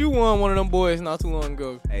 feel me? LSU won one of them boys not too long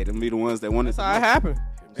ago. Hey, them be the ones that won it. That's how it happened.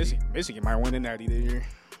 Michigan might win the Natty this year.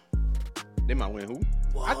 They might win who?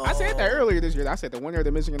 I said that earlier this year. I said the winner of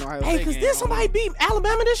the Michigan Ohio Hey, State because game. did somebody beat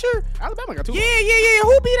Alabama this year? Alabama got 2. Yeah.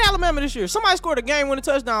 Who beat Alabama this year? Somebody scored a game-winning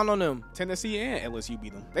touchdown on them. Tennessee and LSU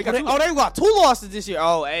beat them. They Oh, got they, 2. they got 2 losses this year.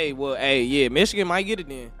 Oh, yeah, Michigan might get it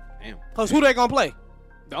then. Damn. Because who they going to play?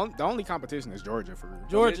 The only competition is Georgia for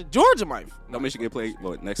real. Georgia might. No, Michigan play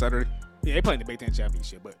what, next Saturday? Yeah, they playing the Big Ten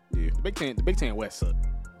championship, but Yeah. the Big Ten West suck.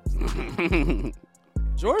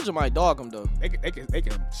 Georgia might dog them, though. They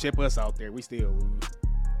can ship us out there. We still lose.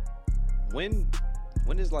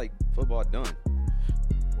 When is like football done?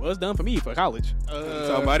 Well, it's done for me for college.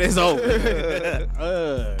 Talking about it's over.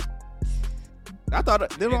 I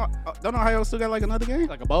thought don't Ohio still got like another game?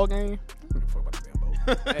 like a ball game. I don't give a fuck about the damn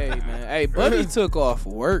bowl. Hey, man. Hey, Buddy took off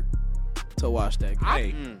work to watch that game.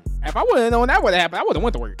 Hey, If I wouldn't have known that would have happened, I would have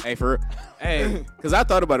went to work. hey, for Hey, because I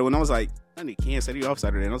thought about it when I was like, I need Kansas City off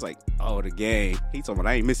Saturday, and I was like, oh, the game. He told me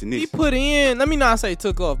I ain't missing he this. put in, let me not say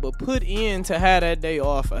took off, but put in to have that day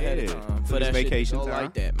off ahead Yeah, of time. for For his that vacation shit to go time.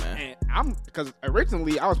 like that, man. And I'm because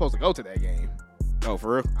originally I was supposed to go to that game. Oh,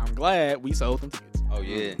 for real? I'm glad we sold them tickets. Oh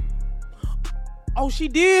yeah. Oh, she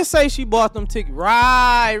did say she bought them tickets.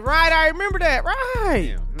 Right. I remember that.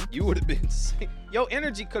 Right. Damn. You would have been sick. Your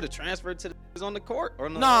energy could have transferred to the on the court or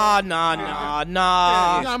no? Nah. You know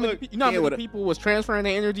how many people was transferring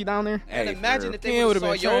their energy down there? And Hey, imagine for if Ken they would would have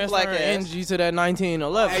have been saw your black transferring ass. energy to that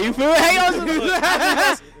 1911. Hey, you feel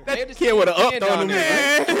me? That kid would have upped on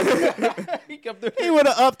him. He kept doing He would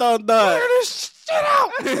have upped on that.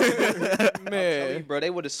 Man. bro, they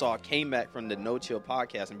would have saw K-Mac from the No Chill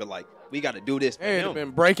podcast and be like, we got to do this for Hey, it'd him. have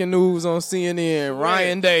been breaking news on CNN.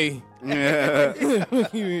 Ryan Day. Yeah. I would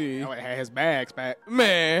have had his bags back.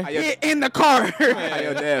 Man. In the car. How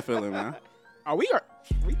your dad feeling, man? Oh, we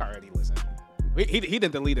already listened. He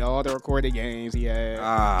done deleted all the recorded games he had.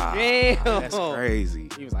 Ah, Damn. that's crazy.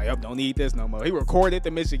 He was like, "Yup, don't need this no more." He recorded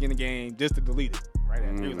the Michigan game just to delete it. Right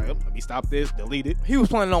after. He was like, "Yup, let me stop this, delete it." He was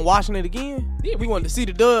planning on watching it again. Yeah, We wanted to see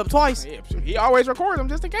the dub twice. Yeah, sure. He always records them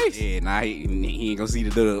just in case. Yeah, nah, he ain't gonna see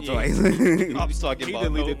the dub Yeah. twice. I was talking He about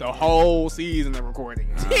deleted the whole season of recording.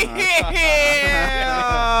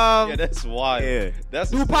 Yeah, that's wild. Yeah.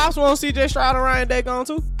 That's Do Pops want CJ Stroud and Ryan Day gone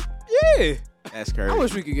too? Yeah. That's crazy. I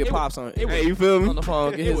wish we could get Pops on Hey, you feel on me? the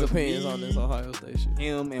phone, get It his was opinions me. on this Ohio State shit.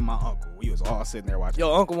 Him and my uncle. We was all sitting there watching.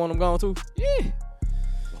 Your uncle want him gone too? Yeah.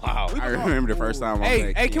 wow. I remember the first time. I was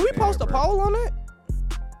Hey, like, can we yeah, post a bro. poll on that?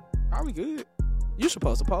 Probably good. You should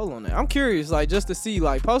post a poll on that. I'm curious, like, just to see,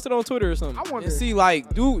 like, post it on Twitter or something. I wonder- And see, like,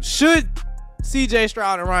 should CJ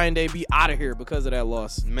Stroud and Ryan Day be out of here because of that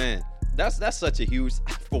loss? Man, that's such a huge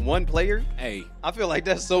for one player. Hey, I feel like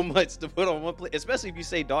that's so much to put on one player, especially if you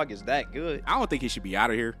say dog is that good. I don't think he should be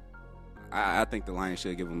out of here. I think the Lions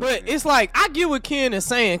should give him. But it's like, I get what Ken is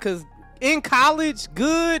saying, because in college,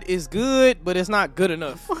 good is good, but it's not good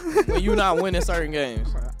enough when you're not winning certain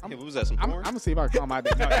games. Hey, what was that? Some I'm porn? gonna see if I can call my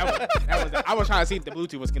dad. No, that was I was trying to see if the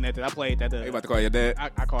Bluetooth was connected. I played that. you about to call your dad?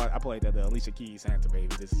 I played that Alicia Keys Santa Baby.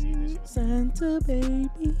 This is this shit. Santa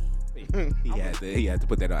baby. He had to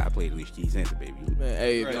put that out. I played Alicia Keys Santa Baby. Man,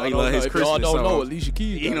 hey, Right, y'all he don't love know, his if y'all Christmas don't know songs. Alicia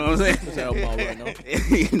Keys. You know what I'm saying? Christmas album out right now.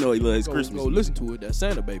 You know he loves his Go, Christmas. go listen to it. That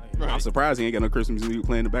Santa baby. I'm surprised he ain't got no Christmas music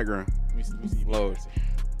playing in the background. Let me see. Lord.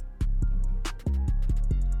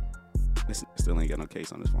 This still ain't got no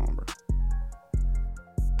case on his phone, bro.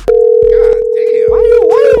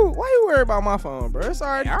 Why you worry about my phone, bro? It's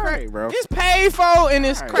already All cracked. right, bro. It's paid for and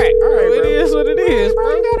it's All right. cracked. All right, Bro. It bro. is what it is,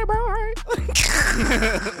 bro. You got it, bro. All right.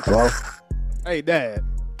 Hello? Hey, Dad.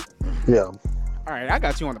 Yeah. All right, I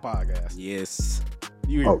got you on the podcast. Yes.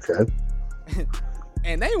 You Okay.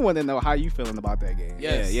 and they want to know how you feeling about that game.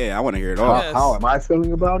 Yes. Yeah. I want to hear it all. Yes. How am I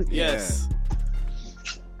feeling about it? Yes.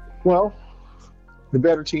 Well, the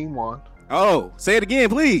better team won. Oh, say it again,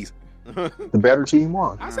 please. The better team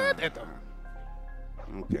won. I said that though.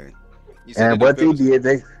 Okay. You said And the what they defense-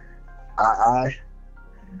 did, I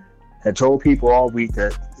had told people all week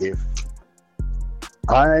that if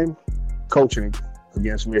I'm coaching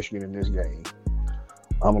against Michigan in this game,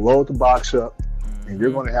 I'm going to load the box up, and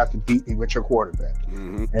you're going to have to beat me with your quarterback.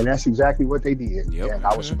 Mm-hmm. And that's exactly what they did. Yep. And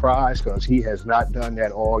I was surprised because he has not done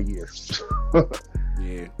that all year.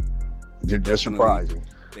 Yeah. Just surprising.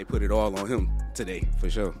 They put it all on him today, for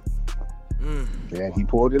sure. And he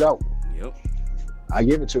pulled it out. Yep. I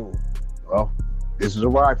give it to him. Well, this is a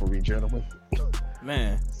rivalry, gentlemen.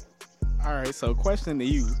 Man, All right, so question to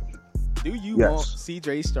you. Do you Yes. want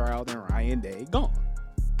CJ Stroud and Ryan Day gone?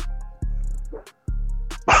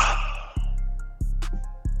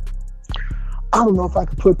 I don't know if I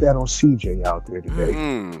could put that on CJ out there today.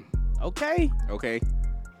 Mm, Okay. okay.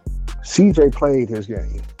 CJ played his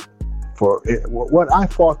game. For it, what I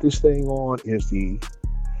fought this thing on is the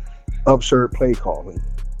absurd play calling.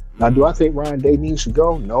 Now, do I think Ryan Day needs to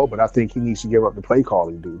go? No, but I think he needs to give up the play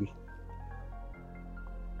calling duty.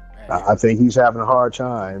 I think he's having a hard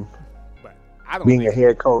time But I don't being think, a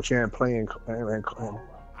head coach and playing and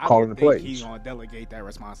I calling don't the think plays. he's gonna delegate that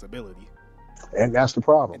responsibility. and that's the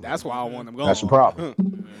problem. And that's why I want him gone. That's the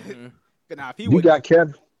problem. Now, if he You would, got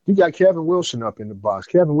Kevin Wilson up in the box.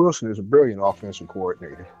 Kevin Wilson is a brilliant offensive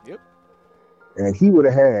coordinator. Yep. And he would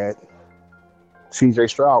have had CJ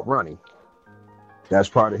Stroud running. That's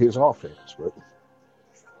part of his offense. But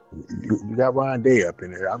you got Ryan Day up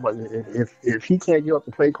in there. I'm like, if he can't give up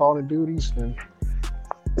the play calling duties, then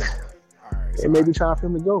all right, so it may be time for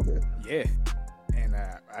him to go then. yeah. And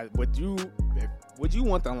would you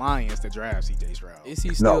want the Lions to draft CJ Stroud? is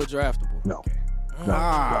he still No. draftable? No.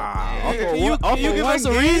 Okay. No. Can you give us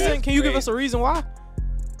a reason? Can you give us a reason why?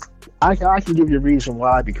 I can give you a reason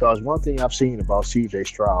why, because one thing I've seen about CJ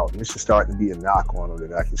Stroud, and this is starting to be a knock on him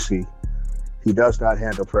that I can see, he does not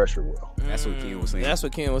handle pressure well. That's what Ken was saying. That's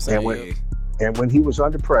what Ken was saying. And when he was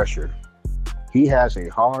under pressure, he has a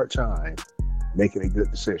hard time making a good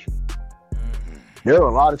decision. There are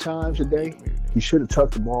a lot of times today he should have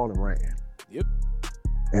tucked the ball and ran. Yep.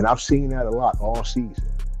 And I've seen that a lot all season.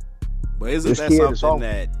 But isn't This that kid is something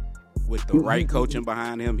that, with the He- right he- coaching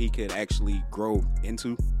behind him, he could actually grow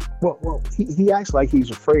into? Well, he acts like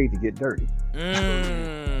he's afraid to get dirty.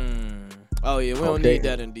 Oh yeah, we don't Okay. need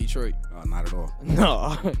that in Detroit. Not at all.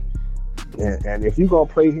 No. And if you're going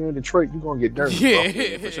to play here in Detroit, you're going to get dirty.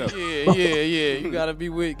 Yeah, for sure. yeah. You gotta be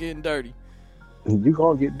with getting dirty. You're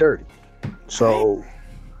going to get dirty. So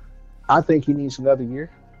I think he needs another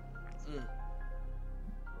year.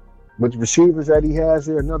 With the receivers that he has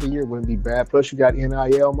there, another year wouldn't be bad. Plus, you got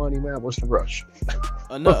NIL money, man. What's the rush?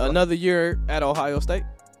 Another year at Ohio State.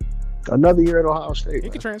 Another year at Ohio State. He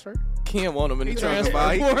man. can transfer. Can't want him in the He talking transfer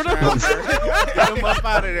about he can portal. transfer. Get him up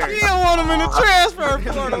out of there. He don't want him in the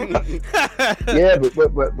transfer portal. Yeah, but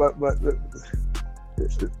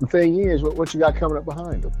the thing is, what you got coming up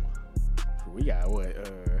behind him? We got what?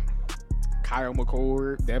 Kyle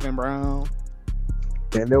McCord, Devin Brown.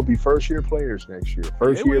 And they'll be first-year players next year. They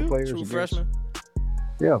First-year will. players. True against- freshman.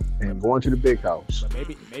 Yeah, and going to the big house. But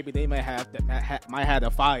maybe they might have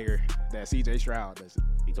the fire that CJ Stroud does.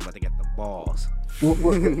 He's about to get the balls. Well,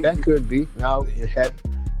 that could be. Now, it had,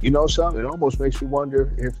 you know something? It almost makes me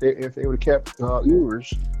wonder if they would have kept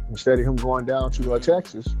Ewers instead of him going down to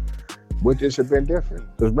Texas, would this have been different?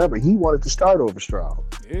 Because remember, he wanted to start over Stroud.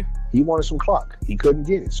 Yeah. He wanted some clock. He couldn't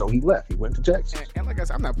get it, so he left. He went to Texas. And like I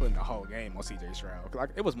said, I'm not putting the whole game on CJ Stroud.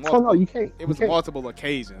 Like it was Oh multiple. no, you can't. It was You can't. multiple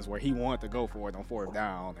occasions where he wanted to go for it on fourth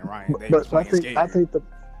down, and Ryan Day was But I playing think scared.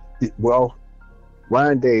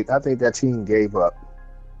 Ryan Day. I think that team gave up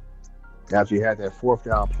after you had that fourth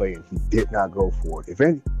down play, and he did not go for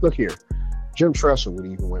it. Look here, Jim Tressel would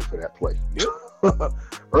even went for that play.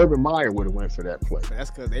 Urban Meyer would have went for that play. But that's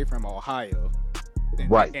because they from Ohio, and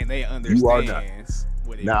Right. And they You are understand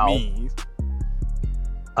what it Now- means.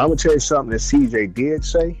 I'm gonna tell you something that CJ did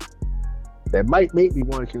say that might make me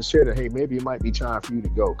want to consider. Hey, maybe it might be time for you to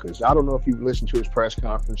go, because I don't know if you listened to his press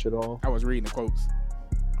conference at all. I was reading the quotes.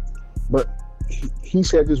 But he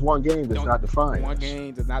said this one game does not define One us.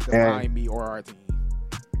 game does not define me or our team.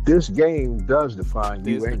 This game does define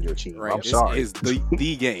you This- and your team. Right. I'm This sorry. is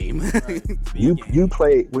the game. Right. You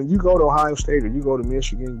play when you go to Ohio State or you go to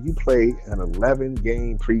Michigan, you play an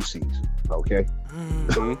 11-game preseason. Okay,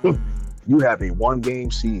 you have a 1-game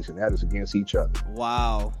season that is against each other.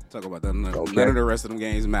 Wow. Talk about that. None Okay. of the rest of them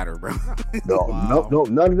games matter, bro. No,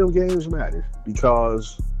 none of them games matter,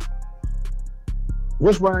 because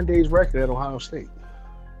what's Ryan Day's record at Ohio State?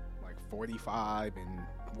 Like 45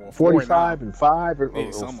 and 45 and 5 or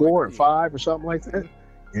Yeah, something 4 like and that. 5 or something like that.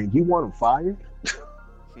 And you want him fired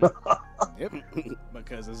Yep.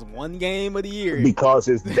 Because it's one game of the year. because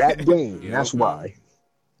it's that game. Yeah. That's why.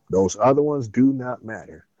 Those other ones do not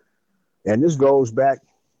matter. And this goes back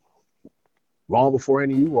long before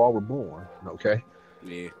any of you all were born. Okay.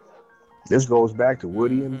 Yeah. This goes back to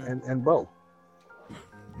Woody and Bo.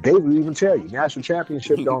 They will even tell you national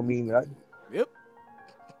championship don't mean nothing. Yep.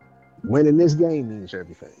 Winning this game means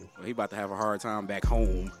everything. Well, he about to have a hard time back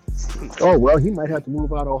home. Oh well, he might have to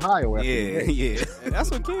move out of Ohio after Yeah, the game. yeah. And that's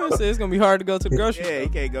what Ken said. It's gonna be hard to go to the grocery Yeah, he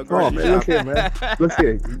store. can't go Oh grocery man, look shopping. here, man. Look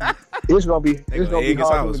here. It's gonna be egg his hard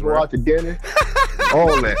house, to go bro. out to dinner.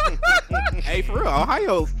 All that. Hey, for real,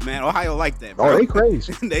 Ohio like that, bro. Oh, they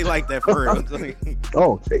crazy. They like that for real.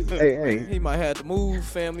 Oh, hey. He might have to move.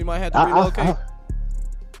 Family might have to relocate.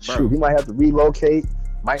 Shoot, he might have to relocate.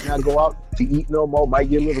 Might not go out to eat no more. Might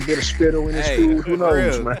get a little bit of spittle in his Hey, food. Who for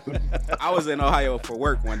knows, real. man? I was in Ohio for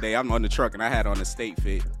work one day. I'm on the truck and I had on a state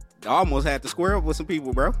fit. I almost had to square up with some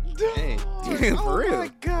people, bro. Dang. For real. My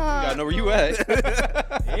You God. gotta know where you at.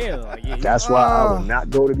 Yeah, like, yeah, That's why I will not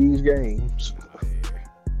go to these games.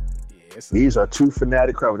 These are two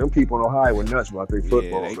fanatic crowds. Them people in Ohio were nuts about their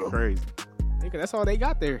football. Yeah, they though. crazy. that's all they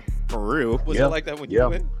got there. For real. Was Yep. it like that when you Yep.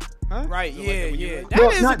 went? Huh? Right, Is it like that when you went? That Well,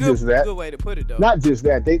 is not a just that. good way to put it, though. Not just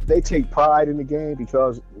that, they take pride in the game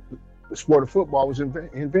because the sport of football was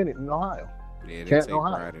invented in Ohio. Yeah, they Can't take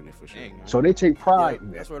Ohio. pride in it for sure. Dang, man. So they take pride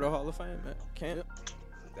in That's that. where the Hall of Fame at. Can't.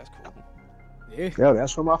 That's cool. Yeah, Yeah,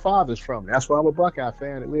 that's where my father's from. That's why I'm a Buckeye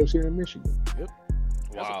fan that lives here in Michigan.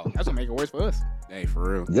 Wow. that's what make it worse for us. Hey,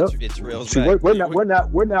 for real. Yep. It's real. See, we're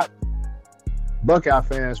not Buckeye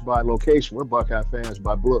fans by location. We're Buckeye fans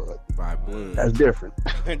by blood. By blood. That's different.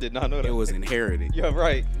 I did not know It that. was inherited. You're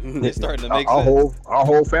right. It's starting to make Our sense.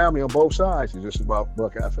 whole family on both sides is just about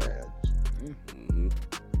Buckeye fans. Mhm.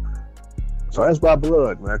 So that's by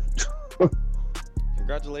blood, man.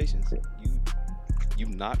 Congratulations. You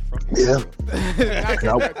not from here. Yeah.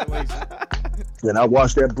 Congratulations. And I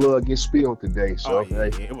watched that blood get spilled today. So Oh, yeah,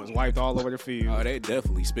 hey, it was wiped all over the field. Oh, they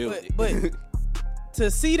definitely spilled it. But to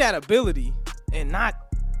see that ability and not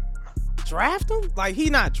draft him, like he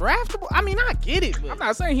not draftable. I mean, I get it, I'm but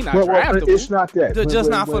not saying he's not well, draftable. it's not that. just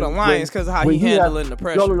not for the Lions because of how he handling the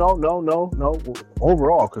pressure. No.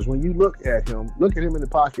 Overall, because when you look at him in the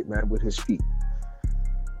pocket, man, with his feet,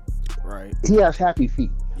 Right. he has happy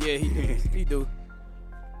feet, Yeah, he do.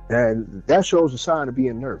 and that shows a sign of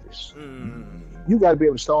being nervous. You got to be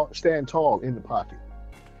able to stand tall in the pocket.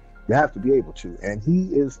 You have to be able to, and he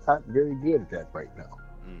is not very good at that right now.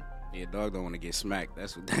 Yeah, dog don't want to get smacked.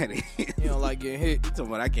 That's what that is. He don't like getting hit. Talking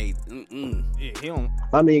about I can't. Yeah, he don't.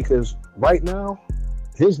 I mean, because right now,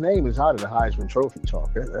 his name is out of the Heisman Trophy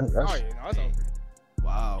talk. That's Oh yeah, no, it's over.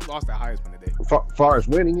 Wow. He lost that Heisman today. far as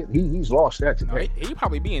winning it. He's lost that No, today. he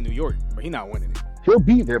probably be in New York, but he's not winning it. He'll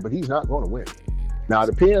be there, but he's not going to win. Now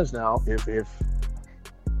it depends. Now if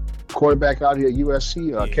quarterback out here at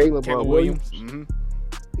USC, Caleb Williams, Mm-hmm.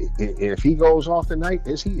 if he goes off tonight,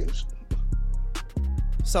 as he is.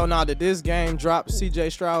 So now did this game drop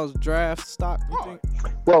C.J. Stroud's draft stock? You think?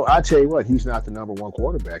 Well, I tell you what, he's not the number one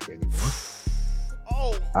quarterback anymore.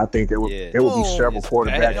 Oh, I think there will Yeah. be several It's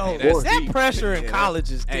quarterbacks bad. yo, before. that deep. pressure in Yeah,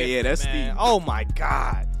 college is different. Hey, yeah, that's man. deep. Oh my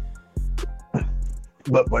God.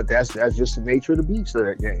 But that's just the nature of the beast of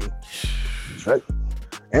that game.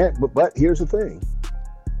 Right? But here's the thing: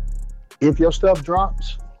 if your stuff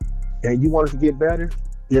drops and you want it to get better,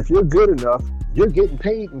 if you're good enough, you're getting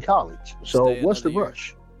paid in college. So Stay what's the another year.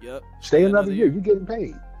 rush? Yep. Stay another year. You're getting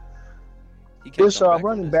paid. He can't This come back from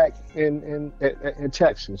running this. back in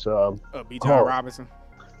Texas, B. Oh. Robinson.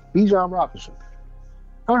 Bijan Robinson.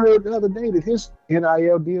 I heard the other day that his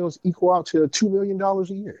NIL deals equal out to $2 million a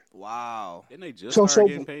year. Wow. Didn't they just So- start so-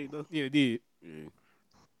 getting paid though? Yeah, it did. Yeah.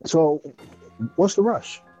 So what's the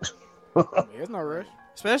rush? Yeah, it's no rush.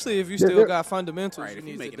 Especially if you Yeah, still they're- got fundamentals Right, you if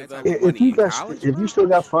you need making to that develop. type of If you money in got, college, if you still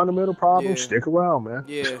got fundamental problems, Yeah. stick around, man.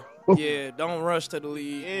 Yeah, don't rush to the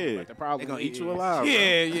league. Yeah. But the problem They gonna is- eat you alive. bro. Yeah,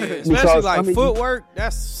 especially Because, like I mean, footwork.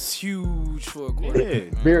 That's huge for a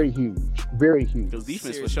quarterback. Yeah. Very huge, very huge. Because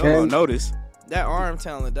defense for Seriously. sure gonna And- notice. That arm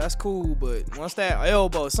talent, that's cool, but once that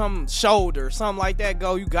elbow, some shoulder, something like that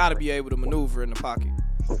go, you got to be able to maneuver in the pocket.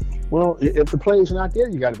 Well, if the play's not there,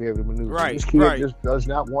 you got to be able to maneuver. Right, This kid right. just does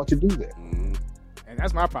not want to do that. Mhm. And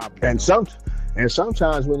that's my problem. And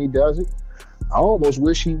sometimes when he does it, I almost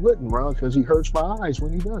wish he wouldn't, Ron, because he hurts my eyes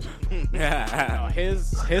when he does it. No,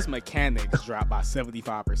 his mechanics dropped by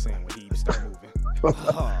 75% when he started moving.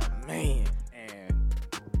 Oh man, And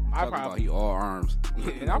my Talking about problem, he all arms.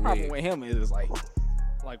 and our problem with him is like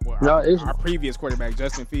what No, our previous quarterback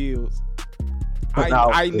Justin Fields. But now,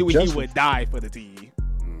 I if knew he Justin- would die for the team.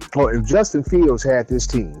 Well, if Justin Fields had this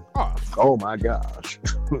team, Oh, oh my gosh,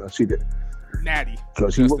 see that natty.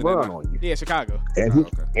 because he would Justin run and- on you, Yeah, Chicago. and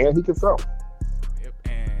he can throw. Yep.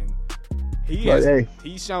 And he But is. hey,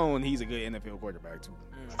 He's shown he's a good NFL quarterback too.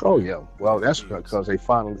 oh yeah, well that's because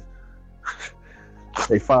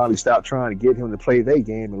they finally stopped trying to get him to play their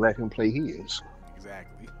game and let him play his.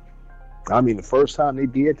 Exactly. I mean, the first time they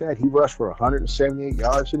did that, he rushed for 178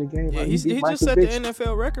 yards in the game. yeah, Like, he beat just Michael set the Vick.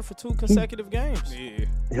 NFL record for 2 consecutive games.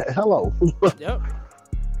 Yeah. Hello. Yep.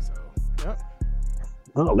 So Yep.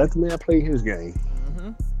 No, let the man play his game.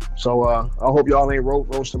 hmm So I hope y'all ain't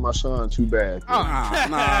roasting my son too bad.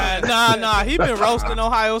 Nah. He been roasting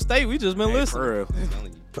Ohio State. We just been listening. For real. I'm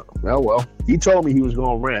telling you. Well, he told me he was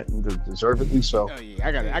going to rant, and deservedly so. Oh yeah,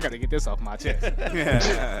 I gotta get this off my chest.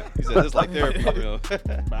 He said it's like therapy for real.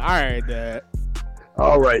 But all right, Dad.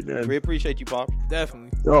 All right, then. We appreciate you, Pop.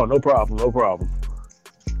 Definitely. Oh, no problem.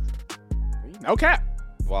 No cap.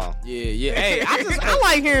 Wow. Yeah. Hey, I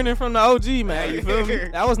like hearing it from the OG, man. You feel me?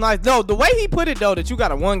 That was nice. No, the way he put it though, that you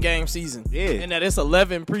got a 1-game season, Yeah. and that it's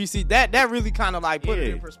 11 preseason. That really kind of like put it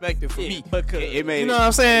in perspective for me. Because it made You know what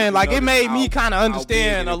I'm saying? Like it made me kind of how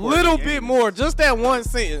understand big a and little important the bit game more. Just that one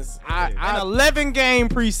sentence. An 11-game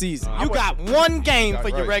preseason. You got 1 game for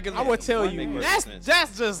your regular. I would tell Make you. more That's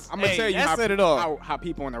sense. just. I'm gonna tell you that how, said it all. how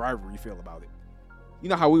people in the rivalry feel about it. You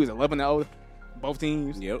know how we was 11-0, both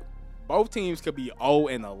teams. Yep. Both teams could be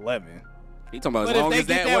 0-11. He talking about But as if long they as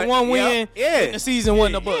get that that one win, yeah. the season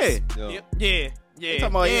wasn't a bust. Yeah. Yeah. Yeah. talking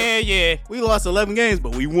about, Yeah. We lost 11 games,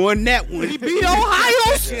 but we won that one. We beat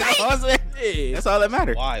Ohio State. Yeah. That's all that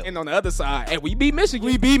matters. Wild. And on the other side, and we beat Michigan.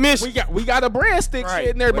 We beat Michigan. We got a breadstick Right.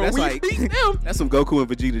 sitting there, Well, but that's we like- beat them. That's some Goku and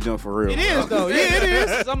Vegeta jump for real. It is though. Yeah, it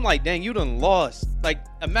is. I'm like, dang, you done lost. Like,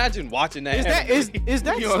 imagine watching that. Is that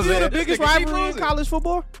You know what I'm still saying? the biggest This nigga keep rivalry in losing. college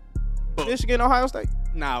football? Michigan, Ohio State.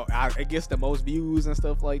 Now, it gets the most views and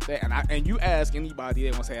stuff like that. And you ask anybody,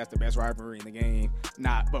 they won't say that's the best rivalry in the game.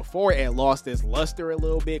 Not before it lost its luster a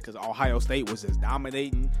little bit because Ohio State was just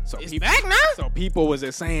dominating. So It's people, back now? So people was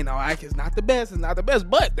just saying, "Oh, it's not the best. It's not the best."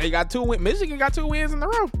 But they got 2 wins. Michigan got 2 wins in a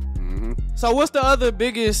row. Mm-hmm. So what's the other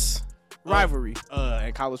biggest rivalry?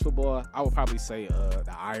 In college football, I would probably say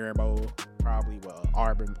the Iron Bowl. Probably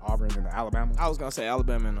Auburn and Alabama. I was gonna say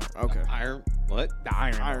Alabama. And, okay. Iron, what? The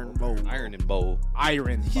Iron Bowl. Iron and Bowl.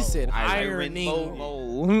 Iron. He Bowl. said Iron ironing bowl.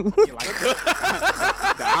 bowl. Yeah,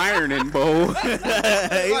 like, The Ironing Bowl.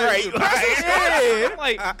 right. I'm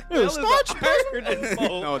like, Yeah, starch Iron and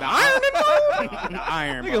Bowl. no, the Iron Bowl. The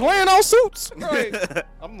Iron Niggas Bowl. laying on suits. Right.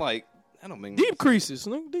 I'm like, I don't mean Deep creases.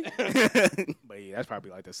 Nigga, deep. But yeah, that's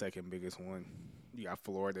probably like the second biggest one. You got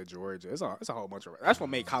Florida, Georgia. It's a whole bunch of. That's what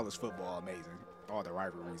made college football amazing. All the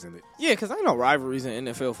rivalries in it. Yeah, because ain't no rivalries in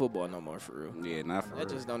NFL football no more for real. Yeah, not for That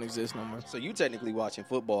real. just don't exist no more. So you technically watching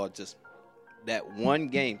football just that one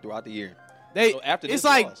game throughout the year. They, So after this it's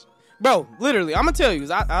like, loss, bro, literally, I'm gonna tell you,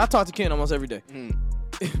 'cause I talk to Ken almost every day. mm,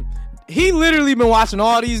 He literally been watching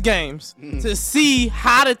all these games to see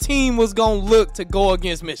how the team was gonna look to go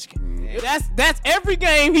against Michigan. That's every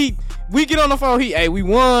game we get on the phone. Hey, we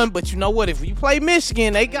won, but you know what? If we play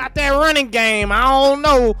Michigan, they got that running game. I don't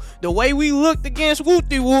know the way we looked against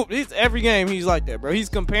Whoop-de-Whoop. It's every game he's like that, bro. He's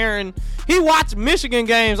comparing. He watched Michigan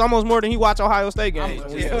games almost more than he watched Ohio State games.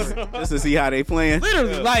 Just to see how they playing.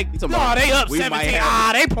 Literally, like, You no, talking about they up we might 17.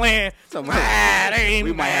 have- They playing. Something They ain't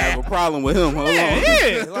we might mad. have a problem with him. Hold on.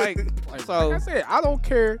 Yeah. Like Like I said, I don't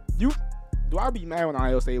care. Do I be mad when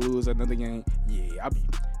Ohio State lose another game? Yeah, I be.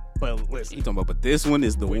 But listen, He talking about, but this one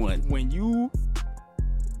is the one. when you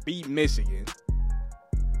beat Michigan,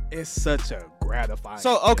 it's such a gratifying.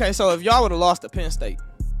 So okay, so if y'all would have lost to Penn State,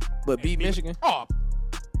 but beat Michigan, oh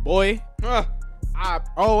boy, huh,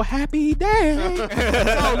 happy day.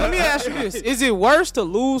 so let me ask you this: is it worse to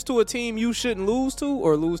lose to a team you shouldn't lose to,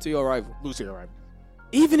 or lose to your rival? Lucy, all right.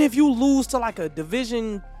 Even if you lose to like a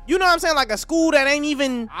division, you know what I'm saying, like a school that ain't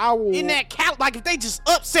even I will in that like if they just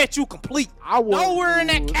upset you complete, I will nowhere in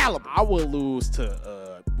that lose- caliber. I will lose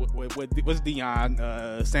to what's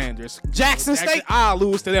Deion Sanders, Jackson State? I'll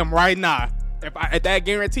lose to them right now. If that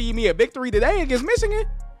guaranteed me a victory today against Michigan,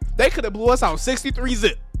 they could have blew us out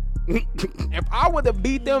 63-zip. If I would have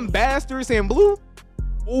beat them bastards in blue,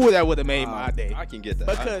 ooh, that would have made my day. I can get that.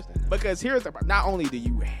 I understand that. Because here's the not only do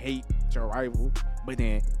you hate your rival, but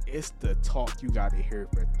then it's the talk you got to hear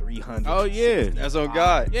for 300. Oh, yeah. That's on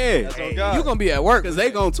God. Yeah. That's on Hey, God. You gonna be at work Because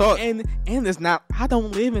they gonna talk. and it's not. I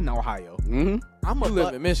don't live in Ohio. Mm-hmm. I'm a You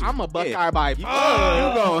live in Michigan. I'm a Buckeye Yeah. by You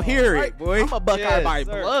blood. gonna hear Right? it, boy. I'm a Buckeye Yes, by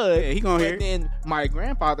sir. blood. Yeah, he gonna hear But it. then my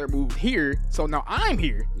grandfather moved here, so now I'm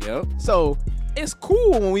here. Yep. So it's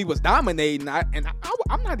cool when we was dominating,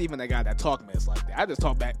 I'm not even a guy that talk mess like that. I just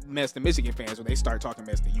talk back mess to Michigan fans when they start talking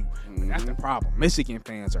mess to you. But that's the problem. Michigan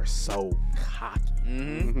fans are so cocky.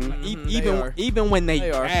 Mm-hmm. Like, They even when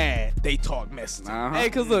They are. bad, they talk mess to you. Uh-huh. Hey,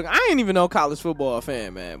 cause look, I ain't even no college football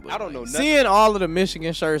fan, man. But I don't know nothing. Seeing all of the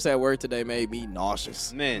Michigan shirts at work today made me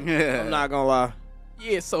nauseous. Man, I'm not gonna lie.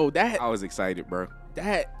 Yeah, so that I was excited, bro.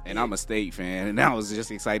 And I'm a State fan, and I was just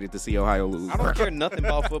excited to see Ohio lose. I don't care nothing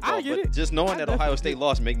about football, I get but it. just knowing that Ohio State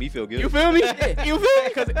lost make me feel good. You feel me? You feel me?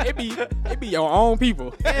 Because it be your own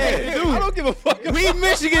people. Yeah, Dude. I don't give a fuck. We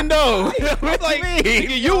Michigan though. I'm like,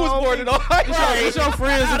 nigga, you was born in Ohio. It's your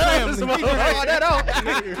friends and family. That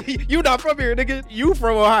out. You not from here, nigga. You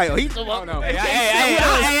from Ohio? He Oh, no. Hey,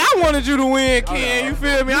 I wanted you to win, Ken. You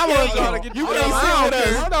feel me? I wanted y'all to get You hold can't on,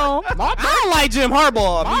 say that. Hold on. I don't like Jim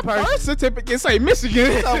Harbaugh. My Me personally. birth certificate say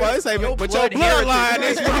Michigan. but your bloodline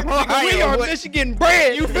is from Ohio. We are Michigan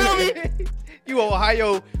bred. You feel me? You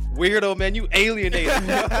Ohio weirdo, man. You alienated.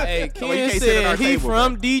 Hey, So he Ken can't sit at our said he table,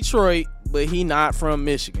 from Detroit, but he not from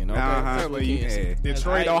Michigan. Okay, Uh-huh. Tell me, Ken said.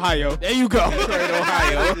 Detroit, Ohio. There you go. Detroit,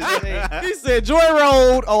 Ohio. He said Joy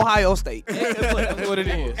Road, Ohio State. That's what it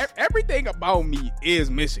is. Everything about me is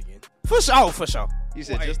Michigan. For sure, for sure. You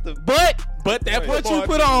said just the. But that what you Football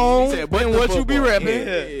put team. on He said, but and the what you be football.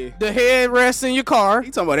 repping, the headrest in your car, He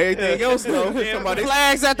talking about everything else though. He talking about the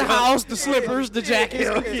flags at the house, the slippers, the jackets. He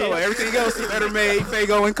talking about everything else is better made.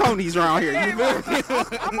 Fago and Coney's around here. You feel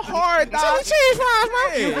me? I'm hard, dog. Chili cheese fries,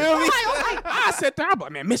 man. You feel me? I sat there, I'm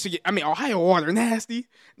like, man, Ohio water nasty.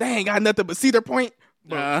 They ain't got nothing but Cedar Point.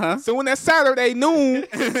 Uh-huh. So when that Saturday noon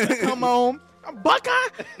come on, I'm Buckeye.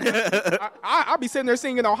 I'll be sitting there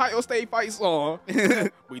singing Ohio State fight song.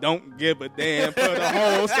 We don't give a damn for the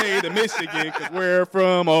whole state of Michigan because we're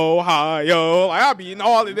from Ohio. Like, I'll be in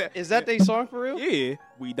all of that. Is that their song for real? Yeah,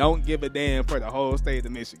 we don't give a damn for the whole state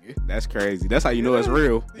of Michigan. That's crazy. That's how you know it's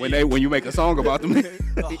real. When you make a song about them.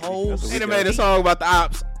 The whole They done made a song about the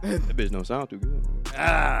ops. That bitch don't sound too good.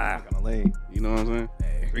 Ah, Kind of lame. you know what I'm saying?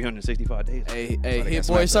 365 days. Hey, they Hit got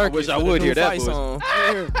Boy smacked. Circus. I wish I with would the hear new that fight voice. song.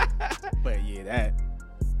 But yeah,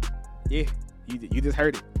 you just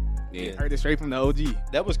heard it. Yeah. Heard it straight from the OG.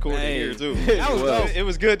 That was cool Hey. to hear too. That was dope. It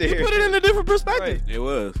was good to hear. Put it in a different perspective. It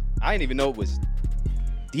was. I didn't even know it was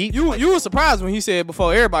deep. You were surprised when he said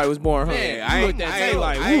before everybody was born, huh? Man, You I looked at Tay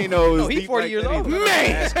like, ain't know it was No, he deep 40 like years that old. either.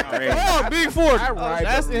 Man. That's crazy. oh, big 40. That's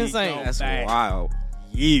rivalry insane. goes That's back wild.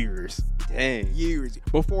 years Dang.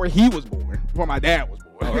 before he was born, before my dad was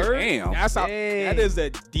born. Damn. That's how. Dang. That is a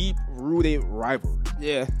deep rooted rivalry.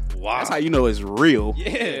 Yeah. Wow. That's how you know it's real.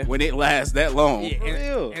 Yeah. When it lasts that long. Yeah, For and,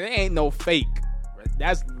 real. and it ain't no fake.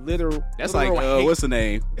 That's literal. That's literal like hate. what's the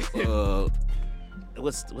name?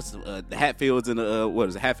 What's the Hatfields and the what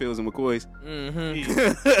is it? Hatfields and McCoys?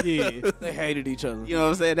 Mm-hmm. Yeah. They hated each other. You know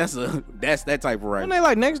what I'm saying? That's that type of Weren't right. they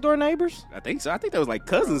like next door neighbors? I think so. I think that was like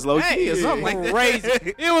cousins, low key, or Hey, something like that.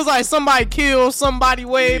 crazy. It was like somebody killed somebody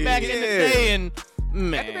way back in the Yeah. day, and I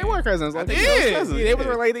man, think they were cousins. I Like, think yeah, they was cousins, yeah, they was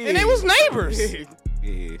yeah. related. and they was neighbors.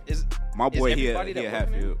 Yeah. Is My boy here, everybody that here work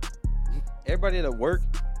in Hatfield. everybody that work?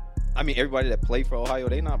 I mean, everybody that play for Ohio,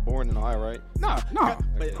 they not born in Ohio, right? No.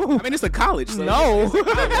 But, I mean, it's a college. So No.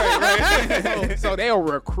 So they'll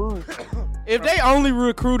recruit. If they only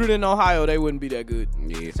recruited in Ohio, they wouldn't be that good.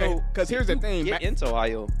 Yeah. So, because here's the thing. Get into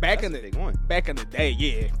Ohio. back that's in a the big one. back in the day,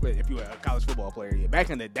 yeah. But if you were a college football player, yeah. Back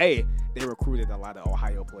in the day, they recruited a lot of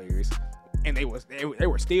Ohio players, and they were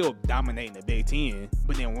still dominating the Big Ten.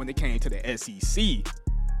 But then when it came to the SEC,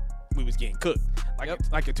 we was getting cooked.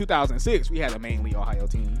 Like in 2006, we had a mainly Ohio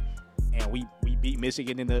team, and we beat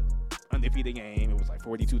Michigan in the undefeated game. It was like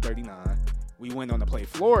 42-39. We went on to play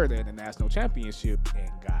Florida in the national championship and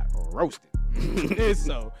got roasted.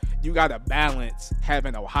 So you got to balance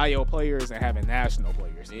having Ohio players and having national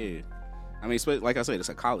players. Yeah. I mean, like I said, it's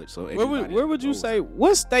a college, so Where would you say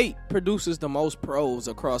what state produces the most pros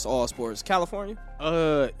across all sports? California,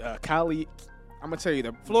 Cali. I'm gonna tell you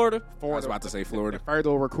the Florida. I was about to say Florida. The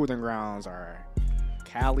further recruiting grounds are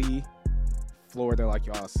Cali, Florida, like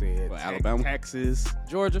y'all said, What, Alabama? Texas,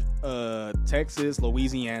 Georgia, Texas,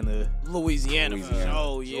 Louisiana, Louisiana.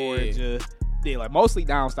 Oh yeah. Georgia. Yeah, like mostly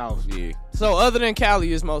down south. Yeah. So other than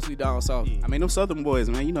Cali, it's mostly down south. Yeah. I mean, them Southern boys,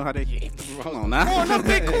 man, you know how they. Hold on now. Oh, no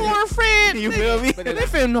big corn fed. You feel me? But They then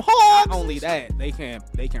fin not hogs. only that, they can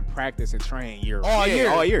practice and train year All round. year.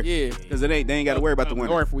 all year. Yeah. Because they ain't got to worry about the winter.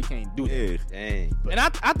 North, we can't do that. Yeah. Dang. And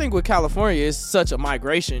I think with California, it's such a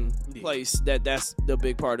migration place that's the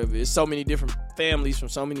big part of it. It's so many different families from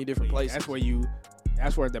so many different places.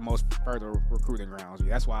 That's where the most further recruiting grounds be.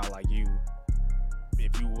 That's why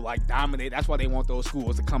if you like dominate, that's why they want those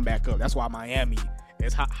schools to come back up. That's why Miami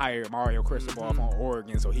is hired Mario Cristobal from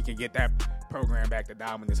Oregon so he can get that program back to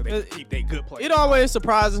dominance so they can keep their good players. It always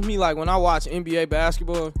surprises me, like when I watch NBA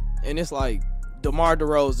basketball, and it's like DeMar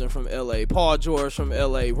DeRozan from LA, Paul George from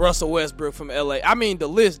LA, Russell Westbrook from LA. I mean, the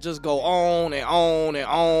list just go on and on and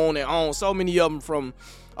on and on. So many of them from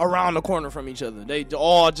around the corner from each other. They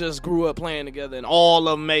all just grew up playing together, and all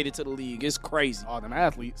of them made it to the league. It's crazy. All them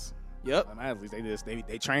athletes. Yep. Them athletes,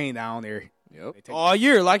 they train down there Yep. They take- All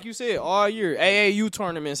year, like you said, all year. AAU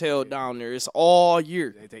tournaments held down there. It's all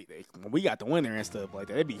year. when we got the winter and stuff like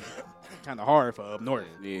that, it'd be kind of hard for up north.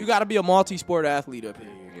 Yeah. You got to be a multi-sport athlete up here.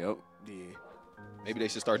 Yep. Yeah. Maybe they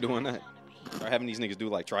should start doing that. Start having these niggas do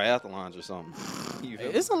like triathlons or something. You feel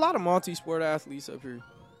me? It's a lot of multi-sport athletes up here.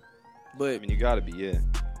 I But mean, you gotta be, yeah.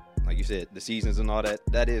 Like you said, the seasons and all that.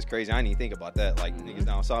 That is crazy. I didn't even think about that. Like niggas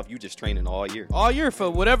down south, you just training all year. all year for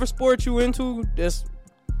whatever sport you into, that's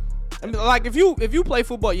I mean, like if you play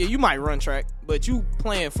football, yeah, you might run track, but you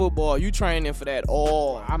playing football, you training for that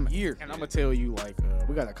all year. And I'm gonna tell you, like,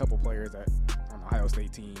 we got a couple players that on the Ohio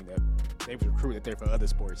State team that they was recruited there for other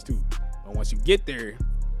sports too. But once you get there,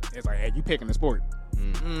 it's like, hey, you picking the sport.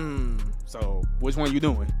 So which one you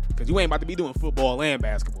doing? Because you ain't about to be doing football and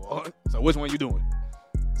basketball. So which one you doing?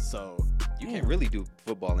 So You can't really do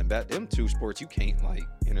football and bat. Them two sports you can't like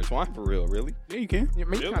intertwine for real, really. yeah, you can. I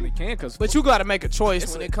mean, you kind of can, because But you got to make a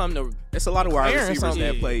choice when it come to. It's a lot of wide Parents receivers on-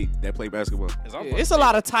 that play basketball. It's a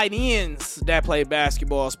lot of tight ends that play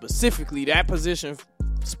basketball specifically. That position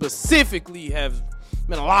specifically have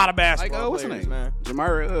been a lot of basketball what's his players, name? man.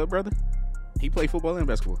 Jamar, brother. He played football and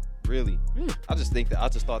basketball. Really? I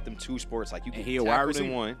just thought them two sports like you can And he a wide tackle in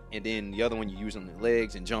receiver? one, and then the other one you using the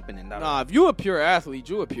legs and jumping and Nah, if you a pure athlete,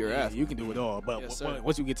 you a pure athlete. you can do it all. But Yes, sir.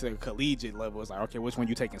 once you get to the collegiate level, it's like, okay, which one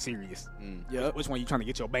you taking serious? Yep. Which one you trying to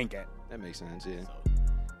get your bank at? That makes sense. Yeah.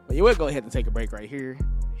 But yeah, we'll go ahead and take a break right here.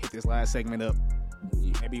 Hit this last segment up.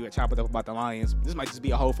 Maybe we'll chop it up about the Lions. This might just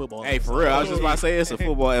be a whole football. Hey, for episode. real, I was just about to say it's a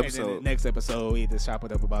football And then the episode. next episode, we just chop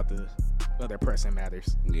it up about the other pressing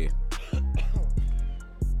matters. Yeah.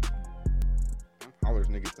 Hollers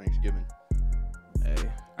niggas Thanksgiving. Hey,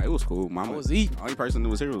 It was cool. Mama I was eating. Only person that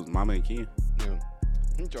was here was Mama and Ken. Yeah.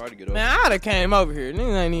 I'm trying to get over. Man, I'd have came over here.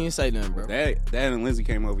 Niggas ain't even say nothing, bro. Dad and Lindsay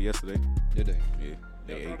came over yesterday. Did they? Yeah.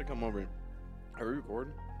 They They tried ate. to come over. Are we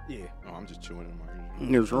recording? Yeah, Oh, I'm just chewing in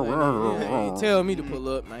my ears. Hey, tell me to pull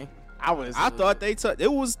up, man. I thought they took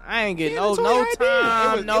it was I ain't getting Yeah, no that's what I did.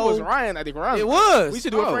 time. it was no, Ryan. I think Ryan. it was. We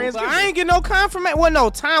should do a Oh, friends. But I ain't getting no confirmation. Wasn't no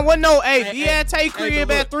time. Wasn't no. Hey, be at Tay crib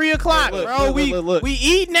but at 3:00, look, bro. look. We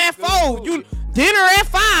eating at 4. You dinner at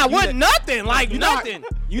 5. Wasn't nothing. Like you know how- nothing.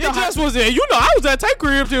 you It know how- just was there. You know, I was at Tay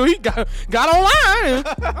crib till he got online. And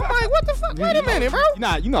I'm like, what the fuck? Wait a minute,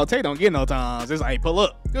 bro. You know, Tay don't get no times. It's like, pull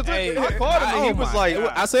up. Hey, I called him and he oh was my like,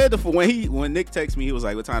 God. I said when Nick texted me, he was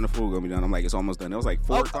like, "What time the food gonna be done?" I'm like, "It's almost done." It was like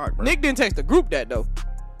 4:00, bro. Nick didn't text the group that though.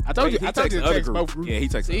 I told you. He I told you texted to other text group. both groups. Yeah, he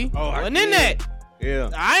texted. See, Oh, wasn't in that. yeah.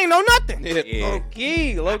 I ain't know nothing. Yeah. Low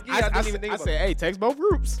key. I didn't even think I about said, hey, text both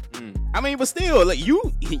groups. I mean, but still, like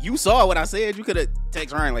you saw what I said. You could have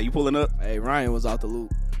texted Ryan like, "You pulling up?" Hey, Ryan was out the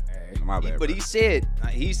loop. Hey, My bad. But bro.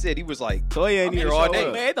 he said he was like, Toya ain't I'm even here all show day.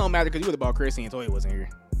 up. man, it don't matter because you would have bought Chrissy and Toya wasn't here.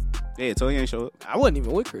 Yeah, Toya ain't show up. I wasn't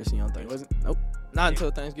even with Chrissy on Thanksgiving. wasn't? Nope. Not until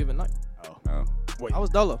Thanksgiving night. Oh. Wait, I was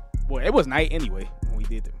dolo. well, it was night anyway when we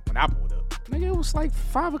did when I pulled up. Nigga, it was like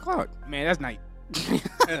 5:00. Man, that's night.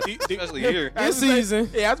 especially here. This season.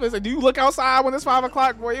 Yeah, I was supposed to say, do you look outside when it's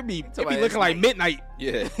 5:00? Boy, it be about looking like midnight.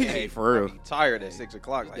 Yeah. Hey, for real. I'm tired at 6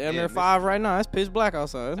 o'clock. Like, Damn near this- 5 right now. It's pitch black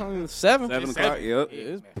outside. It's only 7. 7:00. Yep. Yeah,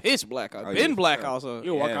 it's pitch black out. Oh, Been yeah. black outside.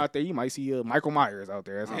 You walk Yeah. out there, you might see Michael Myers out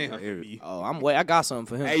there. That's how Yeah. it be. Oh, I got something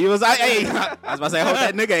for him. Hey, you was like, hey, I was about to say, I hope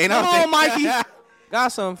that nigga ain't Come out on, there. Mikey. Got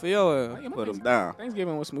something for your ass. Put him down.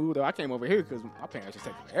 Thanksgiving was smooth though. I came over here because my parents just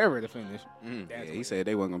taking forever to finish. Yeah, he said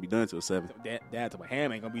they wasn't gonna be done till 7. Dad told me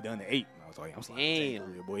ham ain't gonna be done at 8. I was like, I'm sorry,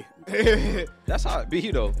 Damn. boy. That's how it be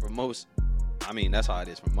though for most. I mean, that's how it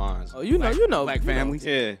is for mine. Oh, you know, Black you know. families.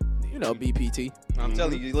 Yeah. You know BPT. I'm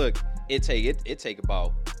telling you, look, it take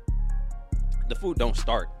about the food don't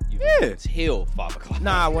start till 5 o'clock.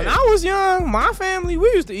 Nah, when I was young, my family, we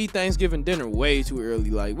used to eat Thanksgiving dinner way too early.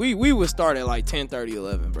 Like, we would start at like 10:30,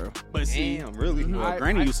 11, bro. But see, Damn, really? Well,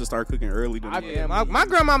 Granny used to start cooking early. I- My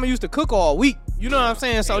grandmama used to cook all week. You know what I'm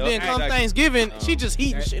saying? So Yeah, then come exactly. Thanksgiving, she just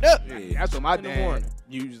heating shit up. that's what my In the dad morning.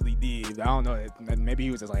 usually did. I don't know. Maybe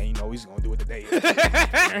he was just like, you know, we just gonna do it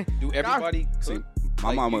today. Do everybody See, cook? my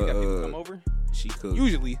Like, mama, you got people come over? she cooked.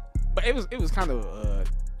 Usually, but it was kind of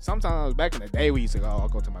sometimes back in the day we used to I'll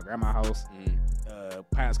go to my grandma's house.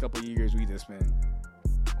 Past couple of years we just been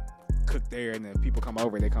cook there, and then people come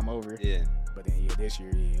over, they come over. Yeah. But then this year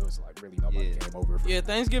it was like really nobody Yeah. came over. Yeah,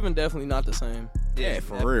 Thanksgiving definitely not the same. Yeah,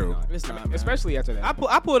 for definitely real. not. It's not, man. Especially after that.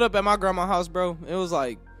 I pulled up at my grandma's house, bro. It was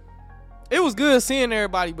like, it was good seeing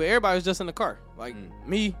everybody, but everybody was just in the car. Like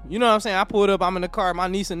me, you know what I'm saying? I pulled up, I'm in the car. My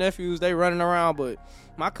niece and nephews, they running around, but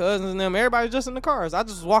my cousins and them, everybody was just in the cars. I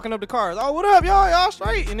just was walking up the cars. Oh, what up, y'all? Y'all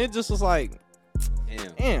straight? And it just was like,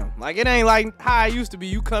 Damn. damn. Like, it ain't like how it used to be.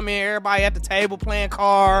 You come in, everybody at the table playing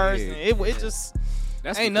cards. Yeah. And it just,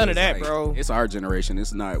 That's ain't none of because, that, bro. It's our generation.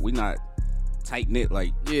 It's not. We not. tight knit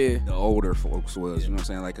like Yeah. the older folks was. You know what I'm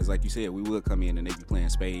saying? Like, cause like you said, we would come in and they be playing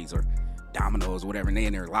spades or dominoes or whatever, and they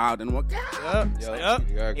in there loud and I'm like,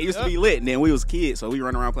 Yep. it used to be lit, and then we was kids, so we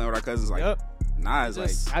run around playing with our cousins. Like, nah, it's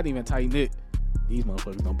Just- like, I didn't even tight knit. These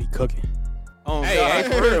motherfuckers don't be cooking. Oh, hey, God.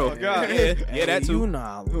 for real. Oh, God. Yeah, that too. You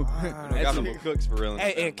not lying. Don't got no cooks for real.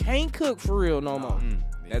 Hey, and can't cook for real no more.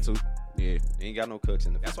 That too. Yeah, Ain't got no cooks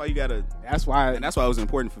in the that's why you gotta. That's why. And that's why it was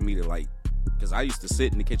important for me to like, because I used to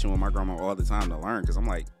sit in the kitchen with my grandma all the time to learn. Because I'm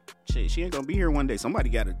like, shit, she ain't gonna be here one day. Somebody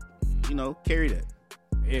gotta, carry that.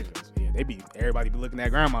 Everybody be looking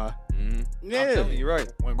at grandma. I'm telling you, you're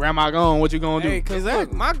right. When grandma gone, what you gonna do? Hey, cause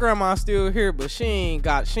look, my grandma's still here, but she ain't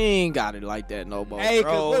got it like that no more. Hey,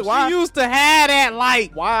 'cause bro. look, why- She used to have that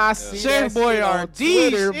like Why I see Chef that shit on Boyardee.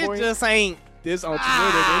 Twitter, It boy. just ain't This on Twitter,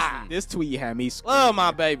 Ah. this tweet had me love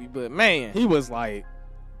my baby, but man. He was like,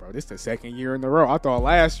 bro, this the second year in a row. I thought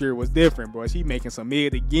last year was different, bro. She making some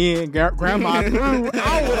mid again. Grandma through.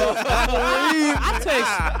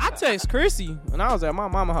 I text Chrissy when I was at my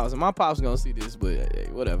mama house, and my pop's gonna see this, but hey,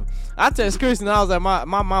 whatever. I text Chrissy when I was at my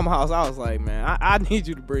mama house. I was like, man, I need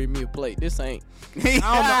you to bring me a plate. This ain't.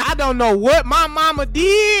 I don't know what my mama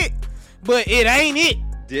did, but it ain't it.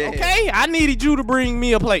 Yeah. Okay, I needed you to bring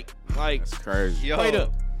me a plate. Like, That's crazy. Yo. straight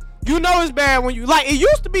up. You know it's bad when you like. It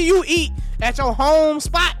used to be you eat at your home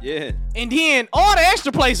spot, Yeah. and then all the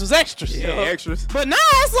extra plates was extras. Yeah, extras. But now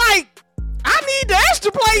it's like, I need the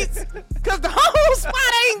extra plates because the whole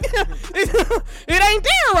spot it ain't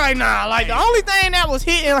there right now. Like, the only thing that was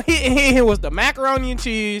hitting was the macaroni and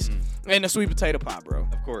cheese and the sweet potato pie, bro.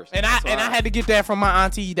 Of course. And I had to get that from my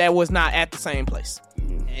auntie that was not at the same place.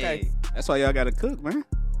 Hey. That's why y'all gotta cook, man.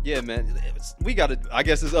 Yeah, man. We got to. I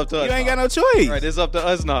guess it's up to us. You ain't got now. no choice. Right, it's up to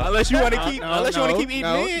us now. Unless you want to No, keep, no, unless you want no, to keep eating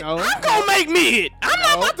no, it. no. I'm gonna make mid. I'm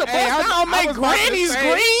not about to Hey, bust down and make was about to granny's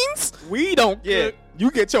say, greens. We don't Yeah. cook. You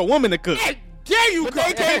get your woman to cook. There you But go.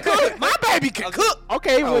 they can't cook. My baby can cook.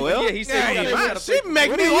 Okay, Oh, well. Yeah, he said Hey, we gotta she pick- make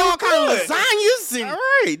What me do you all kind of cook? lasagnas and All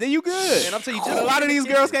right, then you good. Man, I'm telling you, a lot of these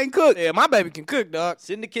girls can't cook. yeah, my baby can cook, dog.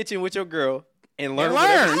 sit in the kitchen with your girl and learn. Learn.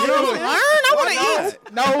 whatever You she know doing. what I'm I want to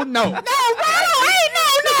eat. No. No, no.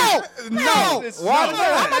 Why I'm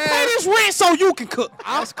not? gonna pay this rent so you can cook.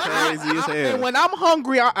 That's crazy as hell. And when I'm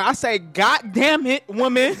hungry, I say, God damn it,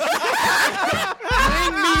 woman. Bring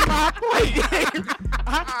me my plate.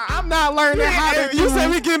 I'm not learning how to You said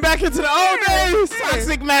we getting back into the old days.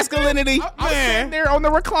 Toxic masculinity. I'm sitting there on the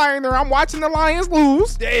recliner. I'm watching the Lions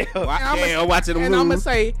lose. Damn. Damn, watching them And I'm going to lose.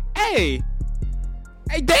 say, hey,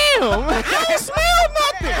 damn. I don't smell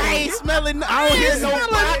nothing. I ain't smelling. I don't hear no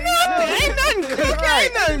Nothing. Ain't nothing cooking.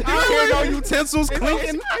 Ain't nothing. I don't hear no utensils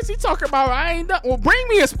clinking. Is he talking about I ain't done? Well, bring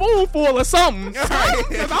me a spoonful or something.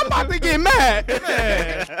 Because I'm about to get mad.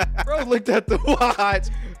 Bro looked at the watch.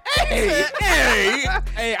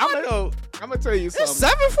 Hey, I'm gonna tell you It's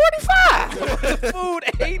something. 7:45. Food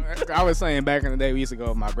ain't. I was saying back in the day, we used to go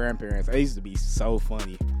with my grandparents. It used to be so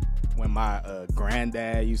funny when my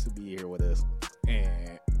granddad used to be here with us,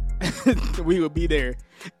 and we would be there,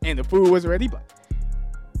 and the food was ready. But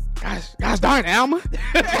gosh darn it, Alma,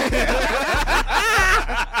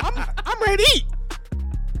 I'm ready to eat.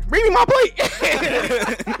 Bring me my plate.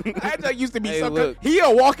 That just used to be Hey, so look. good.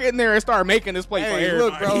 He'll walk in there and start making this plate for Hey,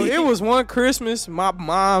 everybody. look, bro. It was one Christmas. My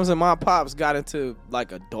moms and my pops got into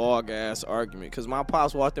like a dog ass argument because my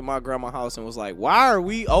pops walked in my grandma's house and was like, "Why are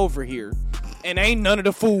we over here and ain't none of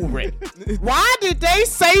the food ready? Why did they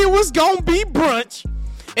say it was gonna be brunch?"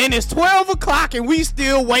 And it's 12 o'clock and we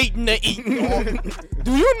still waiting to eat.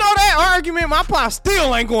 Do you know that argument? My pop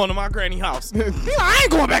still ain't going to my granny house. He like, I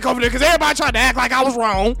ain't going back over there because everybody tried to act like I was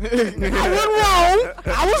wrong. I wasn't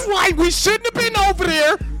wrong. I was right. We shouldn't have been over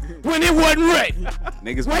there when it wasn't ready.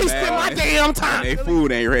 Niggas be Wasting mad my when damn time. they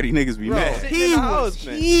food ain't ready. Niggas be mad. Sitting He in the was house,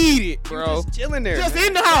 man. heated, bro. Just chilling there. Just man.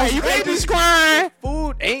 in the house. You baby's crying.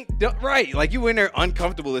 Food ain't done right. Like you in there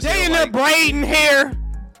uncomfortable as They hell. in there Like, braiding hair.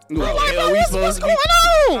 Like, Like, hell, bro, we what's supposed to going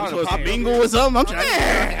be on? supposed to pop bingo or something. I'm trying.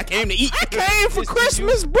 Man. I came to eat. I came for Just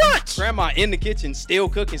Christmas brunch. grandma in the kitchen still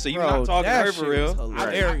cooking, so you're Bro, not talking to that her shit for real. was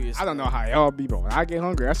hilarious. I don't know how y'all be, but when I get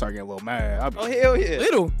hungry, I start getting a little mad. Oh hell yeah.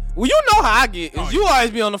 Little. Well, you know how I get. Is you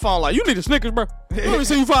always be on the phone like, you need a Snickers, bro. Let me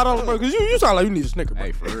see you $5, bro, because you sound like you need a Snickers, bro.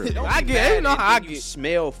 Hey, for real. Don't I be get mad you know how I if you get.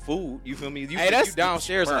 smell food. You feel me? You, Hey, that's- you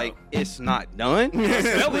downstairs bro. like it's not done.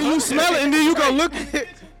 Then you smell it and then you go look at it.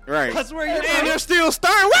 Right. That's where you're And they're still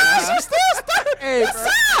stirring. Why is she still stirring? Hey, What's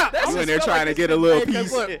up? You in there trying to get a little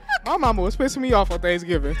piece. Look, my mama was pissing me off on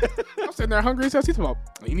Thanksgiving. I'm sitting there hungry, so she's talking about,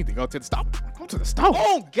 oh, you need to go to the stove. Go to the stove.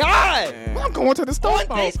 Oh God! I'm going to the stove.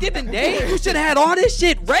 On Thanksgiving Day, you should have had all this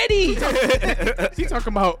shit ready. She talking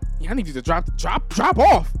about, yeah, I need you to drop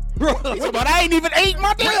off. bro. But I ain't even ate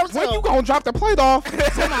my damn self. When you gonna drop the plate off?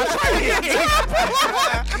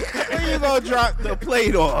 When you gonna drop the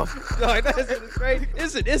plate off? Like, that's crazy.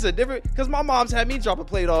 It's a different, because my mom's had me drop a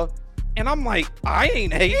plate off, and I'm like, I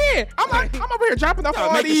ain't ate. Yeah, I'm over here dropping off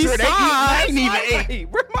all making these sure they eat. I signs. ain't even ate.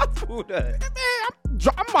 Where my food at? Man,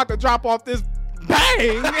 I'm about to drop off this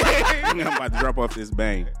bang. I'm about to drop off this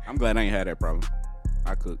bang. I'm glad I ain't had that problem.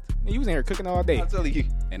 I cooked You was in here cooking all day. I'm telling you.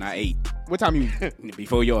 and I ate What time you?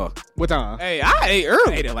 before y'all. What time? Hey, I ate I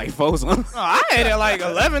early. ate at like 4 something. Oh, I ate at like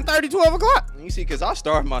 11:30, 12 o'clock. You see, because I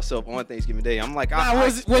starved myself on Thanksgiving Day. I'm like, Now,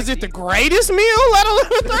 was it the greatest meal at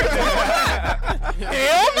 11:30?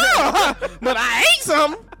 Hell no. But I ate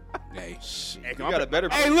something. Hey, shit. You got a better.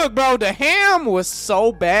 Hey, look, bro, the ham was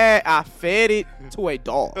so bad, I fed it to a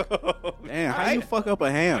dog. Damn, how you fuck up a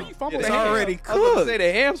ham? you fumble It's the ham? already I was about to cooked. say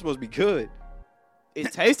the ham's supposed to be good.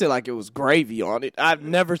 It tasted like it was gravy on it. I've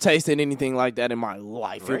never tasted anything like that in my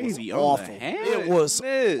life. Gravy it on was the awful. ham? It was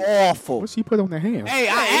Goodness. awful. What she put on the ham? Hey,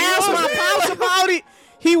 I asked my pops about it.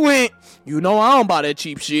 He went, I don't buy that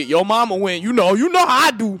cheap shit. Your mama went, you know how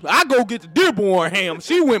I do. I go get the Dearborn ham.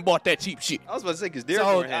 She went and bought that cheap shit. I was about to say, because So,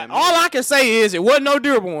 Dearborn ham. all I can say is it wasn't no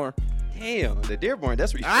Dearborn. Damn, the Dearborn,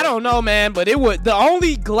 that's what I don't know, man, but it was the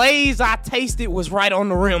only glaze I tasted was right on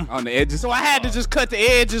the rim. On the edges. So I had to just cut the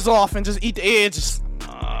edges off and just eat the edges.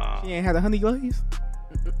 She ain't had a honey glaze.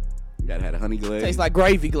 You gotta have a honey glaze. Tastes like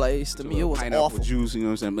gravy glaze to me. It was pineapple awful. juice, you know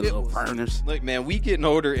what I'm saying? It Little was- burners. Look, man, we getting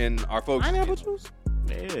older and our folks. Pineapple juice.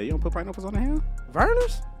 Yeah, you don't put pineapples on the ham?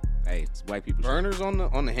 Verners? Hey, it's white people shit. Burners on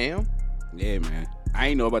the ham. Yeah, man. I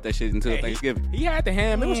ain't know about that shit until Thanksgiving. He had the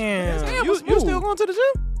ham. It was, his Damn. ham You was still smooth. going to the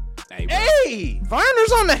gym? Hey, bro. Hey,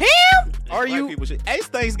 Verners on the ham? Are you? People shit. Hey, it's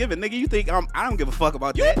Thanksgiving, nigga. You think I don't give a fuck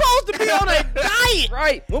about You that? supposed to be on a diet.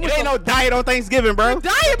 right? When It ain't no diet on Thanksgiving, bro.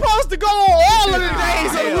 Diet supposed to go on all of the days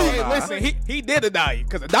of the hell week. nah. Listen, he did a diet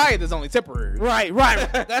because a diet is only temporary. Right.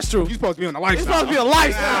 That's true. You supposed to be on the It's lifestyle. supposed to be a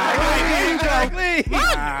lifestyle. Right, there you go. Exactly.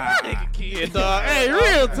 My nigga kid, dog. Hey,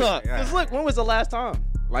 real talk. Because look, when was the last time?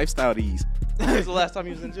 Lifestyle these. When was the last time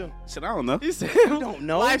you was in the gym? Shit, I don't know. He said, You don't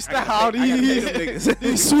know. lifestyle I gotta pay these, them niggas.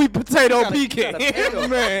 these sweet potato You gotta pecan. pay them.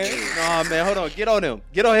 Man. Nah, man, hold on. Get on him.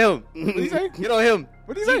 Get on him. What do you say? Get on him.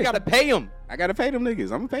 What do you You say? gotta pay him I gotta pay them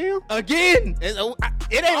niggas. I'm gonna pay them. again. It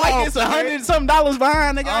ain't like it's $100-something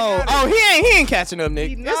behind, nigga. Oh, he ain't catching up,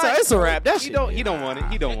 Nick. It's a wrap. That He shit. don't. He don't want it.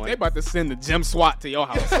 He don't want They it. about to send the gym SWAT to your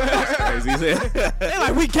house. Crazy. They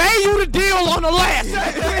like, we gave you the deal on the last,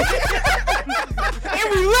 and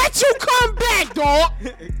we let you come back, dog.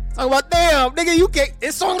 Talk about damn, nigga, you get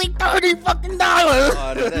it's only $30 fucking.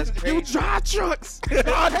 Oh, no, that's crazy. You drive trucks,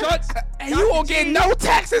 and you won't get no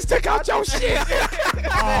taxes. Took out your shit.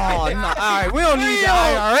 Oh, no. All right, we don't need the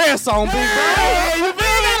IRS on big bro. Hey, you feel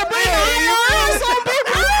me? Bring the IRS on big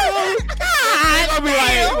bro. God, I'll be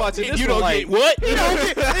like, watching this you one don't like, get what? You don't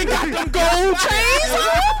get. They got them gold chains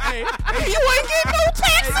on. You ain't getting no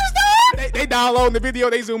taxes, dog. They download the video,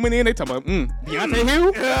 they zooming in, they talking about, Deontay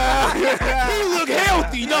Hill? He look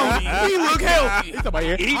healthy, don't he? He look healthy. He talking about,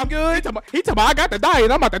 eating good? He talking about, I got the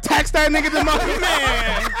diet, I'm about to tax that nigga the money,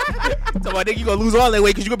 man. So I think you gonna lose all that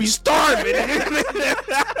weight because you gonna be starving.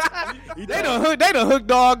 They done hooked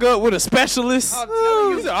dog up with a specialist. I'm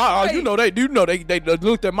telling you. He said, they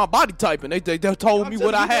looked at my body type and they told me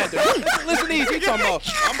what I had to do. Listen to these. He talking about,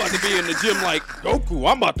 I'm about to be in the gym like Goku.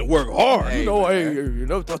 I'm about to work hard. You know,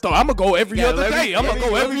 I'm gonna go every other day. I'm gonna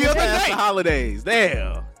go every other past day. the holidays.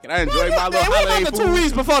 Damn. Can I enjoy my little Man, we holiday about the food? 2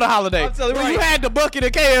 weeks before the holiday. I'm telling you, When you right. had the bucket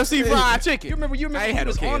of KFC fried chicken. You remember I ain't he had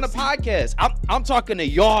was no on the KFC. podcast. I'm talking to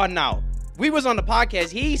y'all now. We was on the podcast.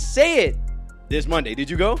 He said this Monday. Did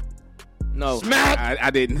you go? No. Smack. I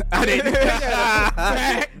didn't.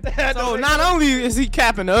 So not only is he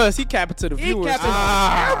capping to us, he capping to the He viewers. kept it too.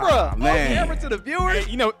 camera. man. On camera to the viewers.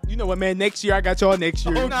 You know what, man, next year I got y'all next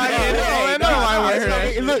year. Nah, yeah, no, I wanna hear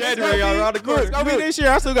that. Look, January, y'all around the corner. It's gonna be this year.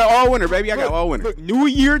 I still got all winter, baby. I got all winter. Look, new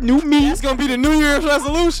year, new me. It's gonna be the New Year's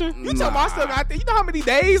resolution. You talking about I still got, you know how many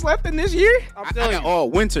days left in this year? I'm I telling got you. all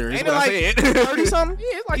winter. Is Ain't what it I like said. 30 something?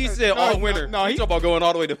 Yeah, it's like He said all winter. No, he he talking about going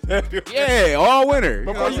all the way to February. Yeah, all winter. You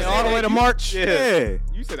know Before what you I'm all the saying? way to March. Yeah.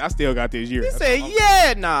 You said I still got this year. He said,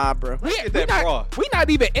 yeah, nah, bro. Get that bra. We not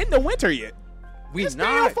even in the winter yet. We It's not.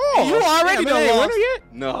 damn fall. You already Damn, it done ain't lost. winter yet?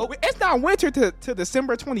 No. It's not winter to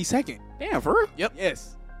December 22nd. Damn, for real? Yep.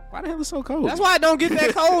 Yes. Why the hell is it so cold? That's why I don't get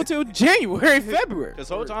that cold till January, February. This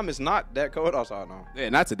whole time it's not that cold outside now. Yeah,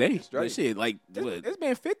 not today. Straight. That shit, like, what? It's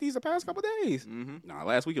been 50s the past couple days. Nah,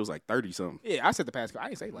 last week it was like 30 something. Yeah, I said the past. I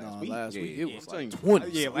didn't say last week. Last week Yeah, it yeah. was I'm telling like you.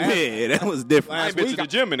 20. Yeah, last, Yeah, that was different. I ain't been to the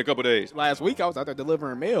gym in a couple days. last week I was out there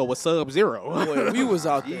delivering mail with Sub-Zero. Boy, we was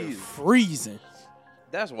out there freezing.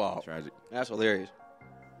 That's wild. Tragic. That's hilarious.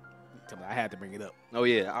 I had to bring it up. Oh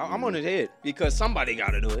yeah, I'm on his head because somebody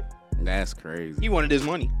got to do it. That's crazy. He wanted his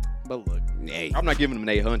money. But look, Hey, I'm not giving him an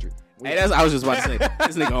 800. that's I was just about to say.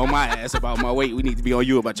 This nigga on my ass about my weight. We need to be on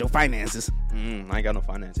you about your finances. I ain't got no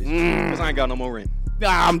finances. Cause I ain't got no more rent.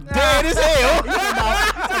 Nah, I'm dead as hell.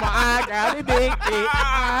 I got it big,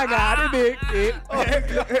 I got it big.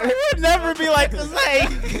 It would never be like the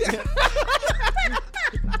same.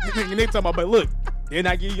 You nigga talking about, but look, didn't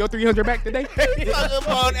I give you your 300 back today? Talking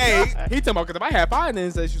about, hey, He talking about, because if I had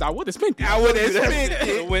finances, I would have spent it. I would have spent It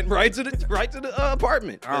it. went right to the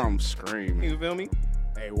apartment. I'm screaming. You feel me?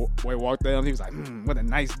 Hey, Boy walked down. He was like, what a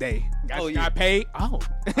nice day. Oh, yeah. Got paid. Oh.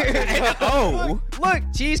 Oh, Look,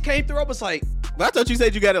 cheese came through. I was like, but I thought you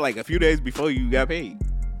said you got it like a few days before you got paid.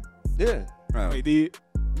 yeah, Oh. He did.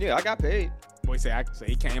 yeah, I got paid. Boy said,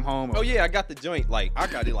 he came home. Oh yeah, I got the joint. Like I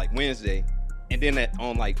got it like Wednesday, and then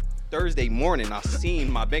on like Thursday morning, I seen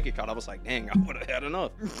my bank account. I was like, dang, I would have had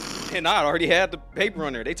enough, and I already had the paper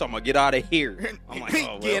on there. They talking about get out of here. I'm like, oh,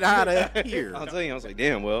 well. Get out of here. I'll tell you, I was like,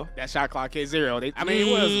 damn, well, That shot clock hit 0. I mean,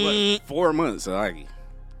 it was what, 4 months. So like,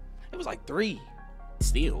 it was like 3.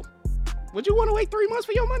 still, would you want to wait 3 months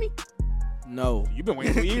for your money? No. You've been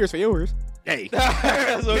waiting 2 years for yours. Hey,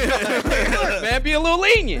 So, look, man, be a little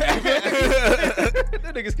lenient.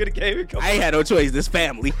 That niggas could have came and come. I ain't had no choice. This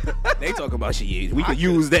family, they talking about shit. We could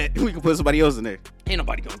use that. We could put somebody else in there. Ain't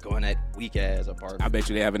nobody gonna go in that weak ass apartment. I bet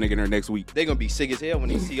you they have a nigga in there next week. They gonna be sick as hell when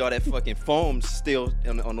they see all that fucking foam still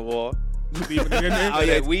on the wall. Leaving it in there. Oh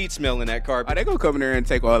yeah, that weed smell in that carpet. Are they gonna come in there and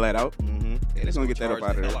take all that out? Mm-hmm. Yeah, they gonna get that up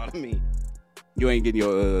out of there. A lot of me. You ain't getting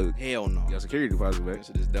Hell no. your security deposit back. That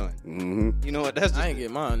shit is done. Mm-hmm. You know what? That's just. I ain't get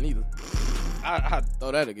mine neither. I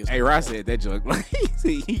Throw that against. Hey, Ross said that joke. Like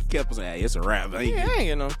he kept saying, hey, "It's a wrap." I ain't Yeah, I ain't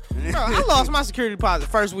getting them. Bro, I lost my security deposit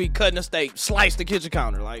first week cutting a steak, sliced the kitchen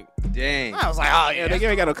counter. Like dang. I was like, oh yeah, Yeah, they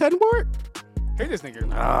ain't got no cutting board. Hear this nigga.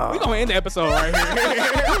 We gonna end the episode right here.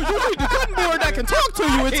 you need the cutting board that can talk to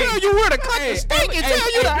you and tell you where to cut the steak and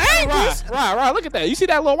tell you the angles. Right, look at that. You see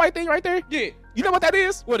that little white thing right there? Yeah. You know what that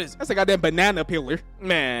is? What is it? That's a goddamn banana peeler.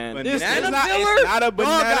 Man, Banana this is peeler? it's not a Y'all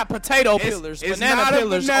banana. got potato It's- peelers, it's banana not a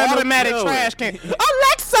peelers, banana automatic peeler. trash can.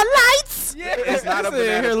 Alexa lights. Yeah, it's not a This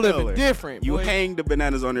banana here living peeler. different. You boy. hang the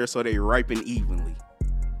bananas on there so they ripen evenly.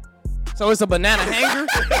 So it's a banana hanger.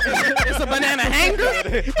 It's a banana hanger.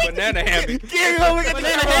 Banana hammock.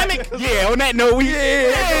 Banana hammock. Yeah, on that note, we On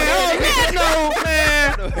that note,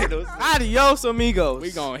 man. Adios, amigos.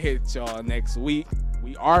 We gonna hit y'all next week.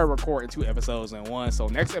 We are recording 2 episodes in one. So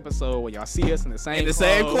next episode, when y'all see us in the same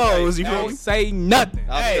clothes, you feel don't me? say nothing.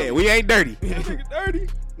 Hey, we ain't dirty.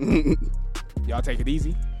 Y'all take it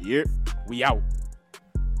easy. Yep. We out.